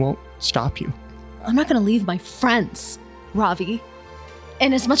leave, I won't stop you. I'm not gonna leave my friends, Ravi.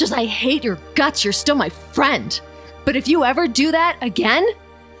 And as much as I hate your guts, you're still my friend. But if you ever do that again,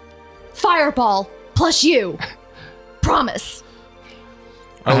 fireball plus you. Promise.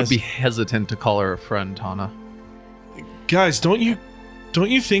 I would be hesitant to call her a friend, Tana. Guys, don't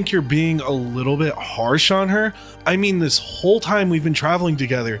you think you're being a little bit harsh on her? I mean, this whole time we've been traveling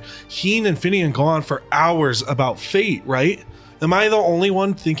together, Heen and Finian go on for hours about fate, right? Am I the only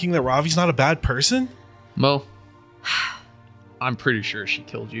one thinking that Ravi's not a bad person? Mo, I'm pretty sure she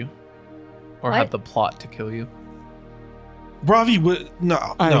killed you. Or What? had the plot to kill you. Ravi would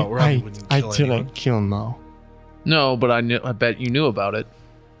Ravi wouldn't I kill didn't anyone. kill Mo. No, but I bet you knew about it.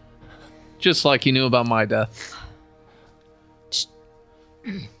 Just like you knew about my death.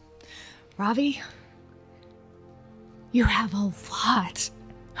 Ravi, you have a lot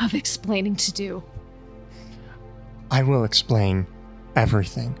of explaining to do. I will explain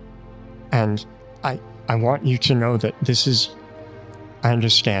everything. And I want you to know that this is... I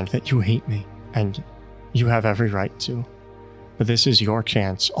understand that you hate me, and you have every right to. But this is your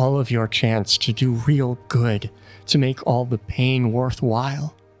chance, all of your chance to do real good, to make all the pain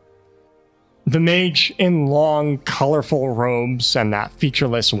worthwhile. The mage, in long, colorful robes and that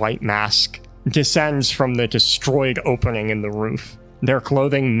featureless white mask, descends from the destroyed opening in the roof, their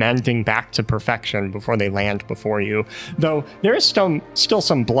clothing mending back to perfection before they land before you, though there is still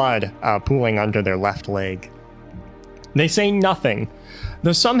some blood pooling under their left leg. They say nothing,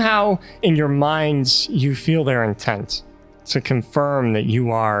 though somehow in your minds you feel their intent to confirm that you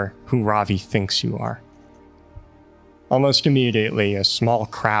are who Ravi thinks you are. Almost immediately, a small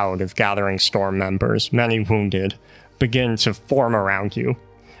crowd of Gathering Storm members, many wounded, begin to form around you.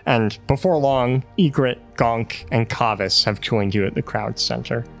 And before long, Egret, Gonk, and Kavis have joined you at the crowd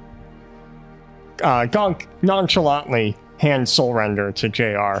center. Gonk nonchalantly hands Soul Render to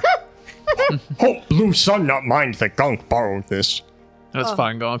JR. Hope Blue Sun not mind that Gonk borrowed this. That's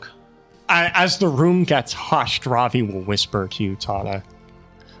fine, Gonk. As the room gets hushed, Ravi will whisper to you, Tana.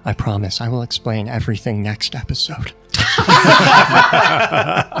 I promise I will explain everything next episode.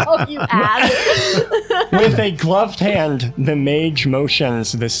 Oh, you ass. With a gloved hand, the mage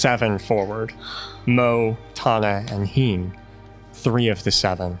motions the 7 forward. Mo, Tana, and Heen. 3 of the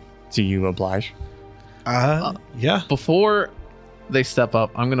 7. Do you oblige? Yeah. Before they step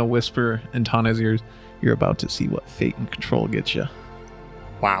up, I'm going to whisper in Tana's ears, you're about to see what fate and control gets you.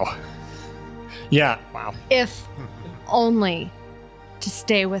 Wow. Yeah, wow. If only to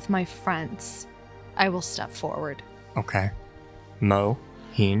stay with my friends, I will step forward. Okay. Mo,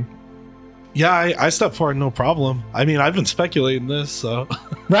 Heen. Yeah, I step forward, no problem. I mean, I've been speculating this, so.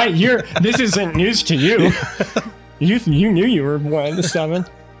 Right, this isn't news to you. You knew you were one of the 7.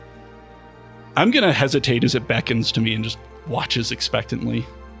 I'm going to hesitate as it beckons to me and just watches expectantly.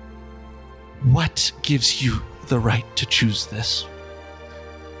 What gives you the right to choose this?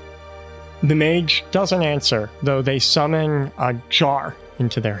 The mage doesn't answer, though they summon a jar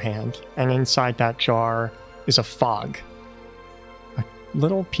into their hand, and inside that jar is a fog. A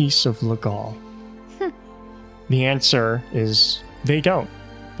little piece of Legal. The answer is they don't,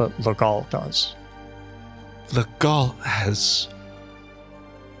 but Legal does. Legal has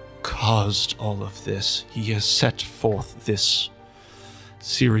caused all of this. He has set forth this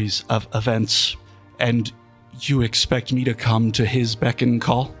series of events, and you expect me to come to his beck and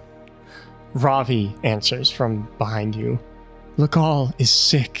call? Ravi answers from behind you. Legal is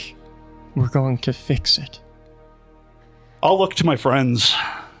sick. We're going to fix it. I'll look to my friends.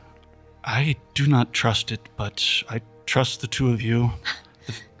 I do not trust it, but I trust the two of you.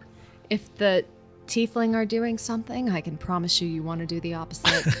 If the tiefling are doing something, I can promise you want to do the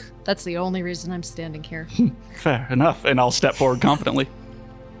opposite. That's the only reason I'm standing here. Fair enough, and I'll step forward confidently.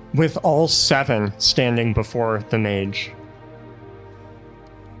 With all 7 standing before the mage,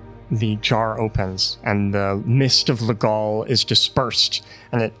 the jar opens and the mist of Legal is dispersed,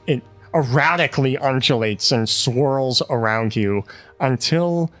 and it erratically undulates and swirls around you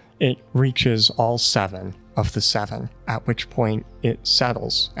until It reaches all 7 of the 7, at which point it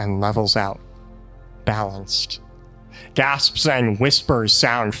settles and levels out, balanced. Gasps and whispers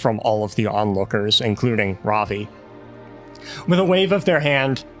sound from all of the onlookers, including Ravi. With a wave of their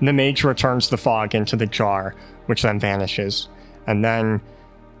hand, the mage returns the fog into the jar, which then vanishes, and then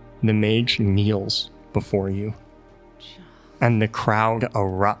the mage kneels before you. And the crowd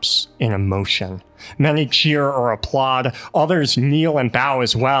erupts in emotion. Many cheer or applaud, others kneel and bow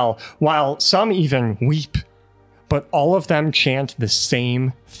as well, while some even weep. But all of them chant the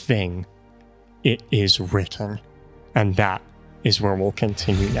same thing. It is written. And that is where we'll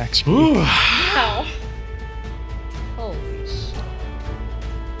continue next week. Wow. Holy shit.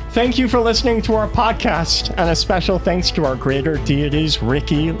 Thank you for listening to our podcast, and a special thanks to our greater deities,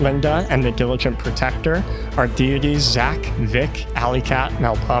 Ricky, Linda, and the Diligent Protector, our deities, Zach, Vic, Alleycat,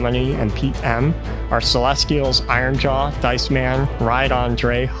 Melpomene, and Pete M., our celestials, Ironjaw, Diceman, Ride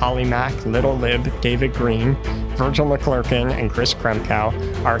Andre, Holly Mac, Little Lib, David Green, Virgil McClurkin, and Chris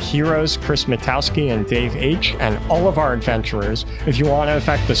Kremkow, our heroes, Chris Matowski and Dave H., and all of our adventurers. If you want to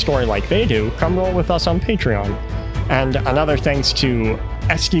affect the story like they do, come roll with us on Patreon. And another thanks to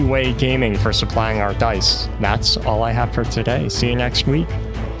SD Way Gaming for supplying our dice. That's all I have for today. See you next week.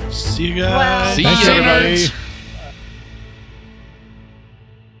 See you guys. Wow. See Thanks, ya. everybody.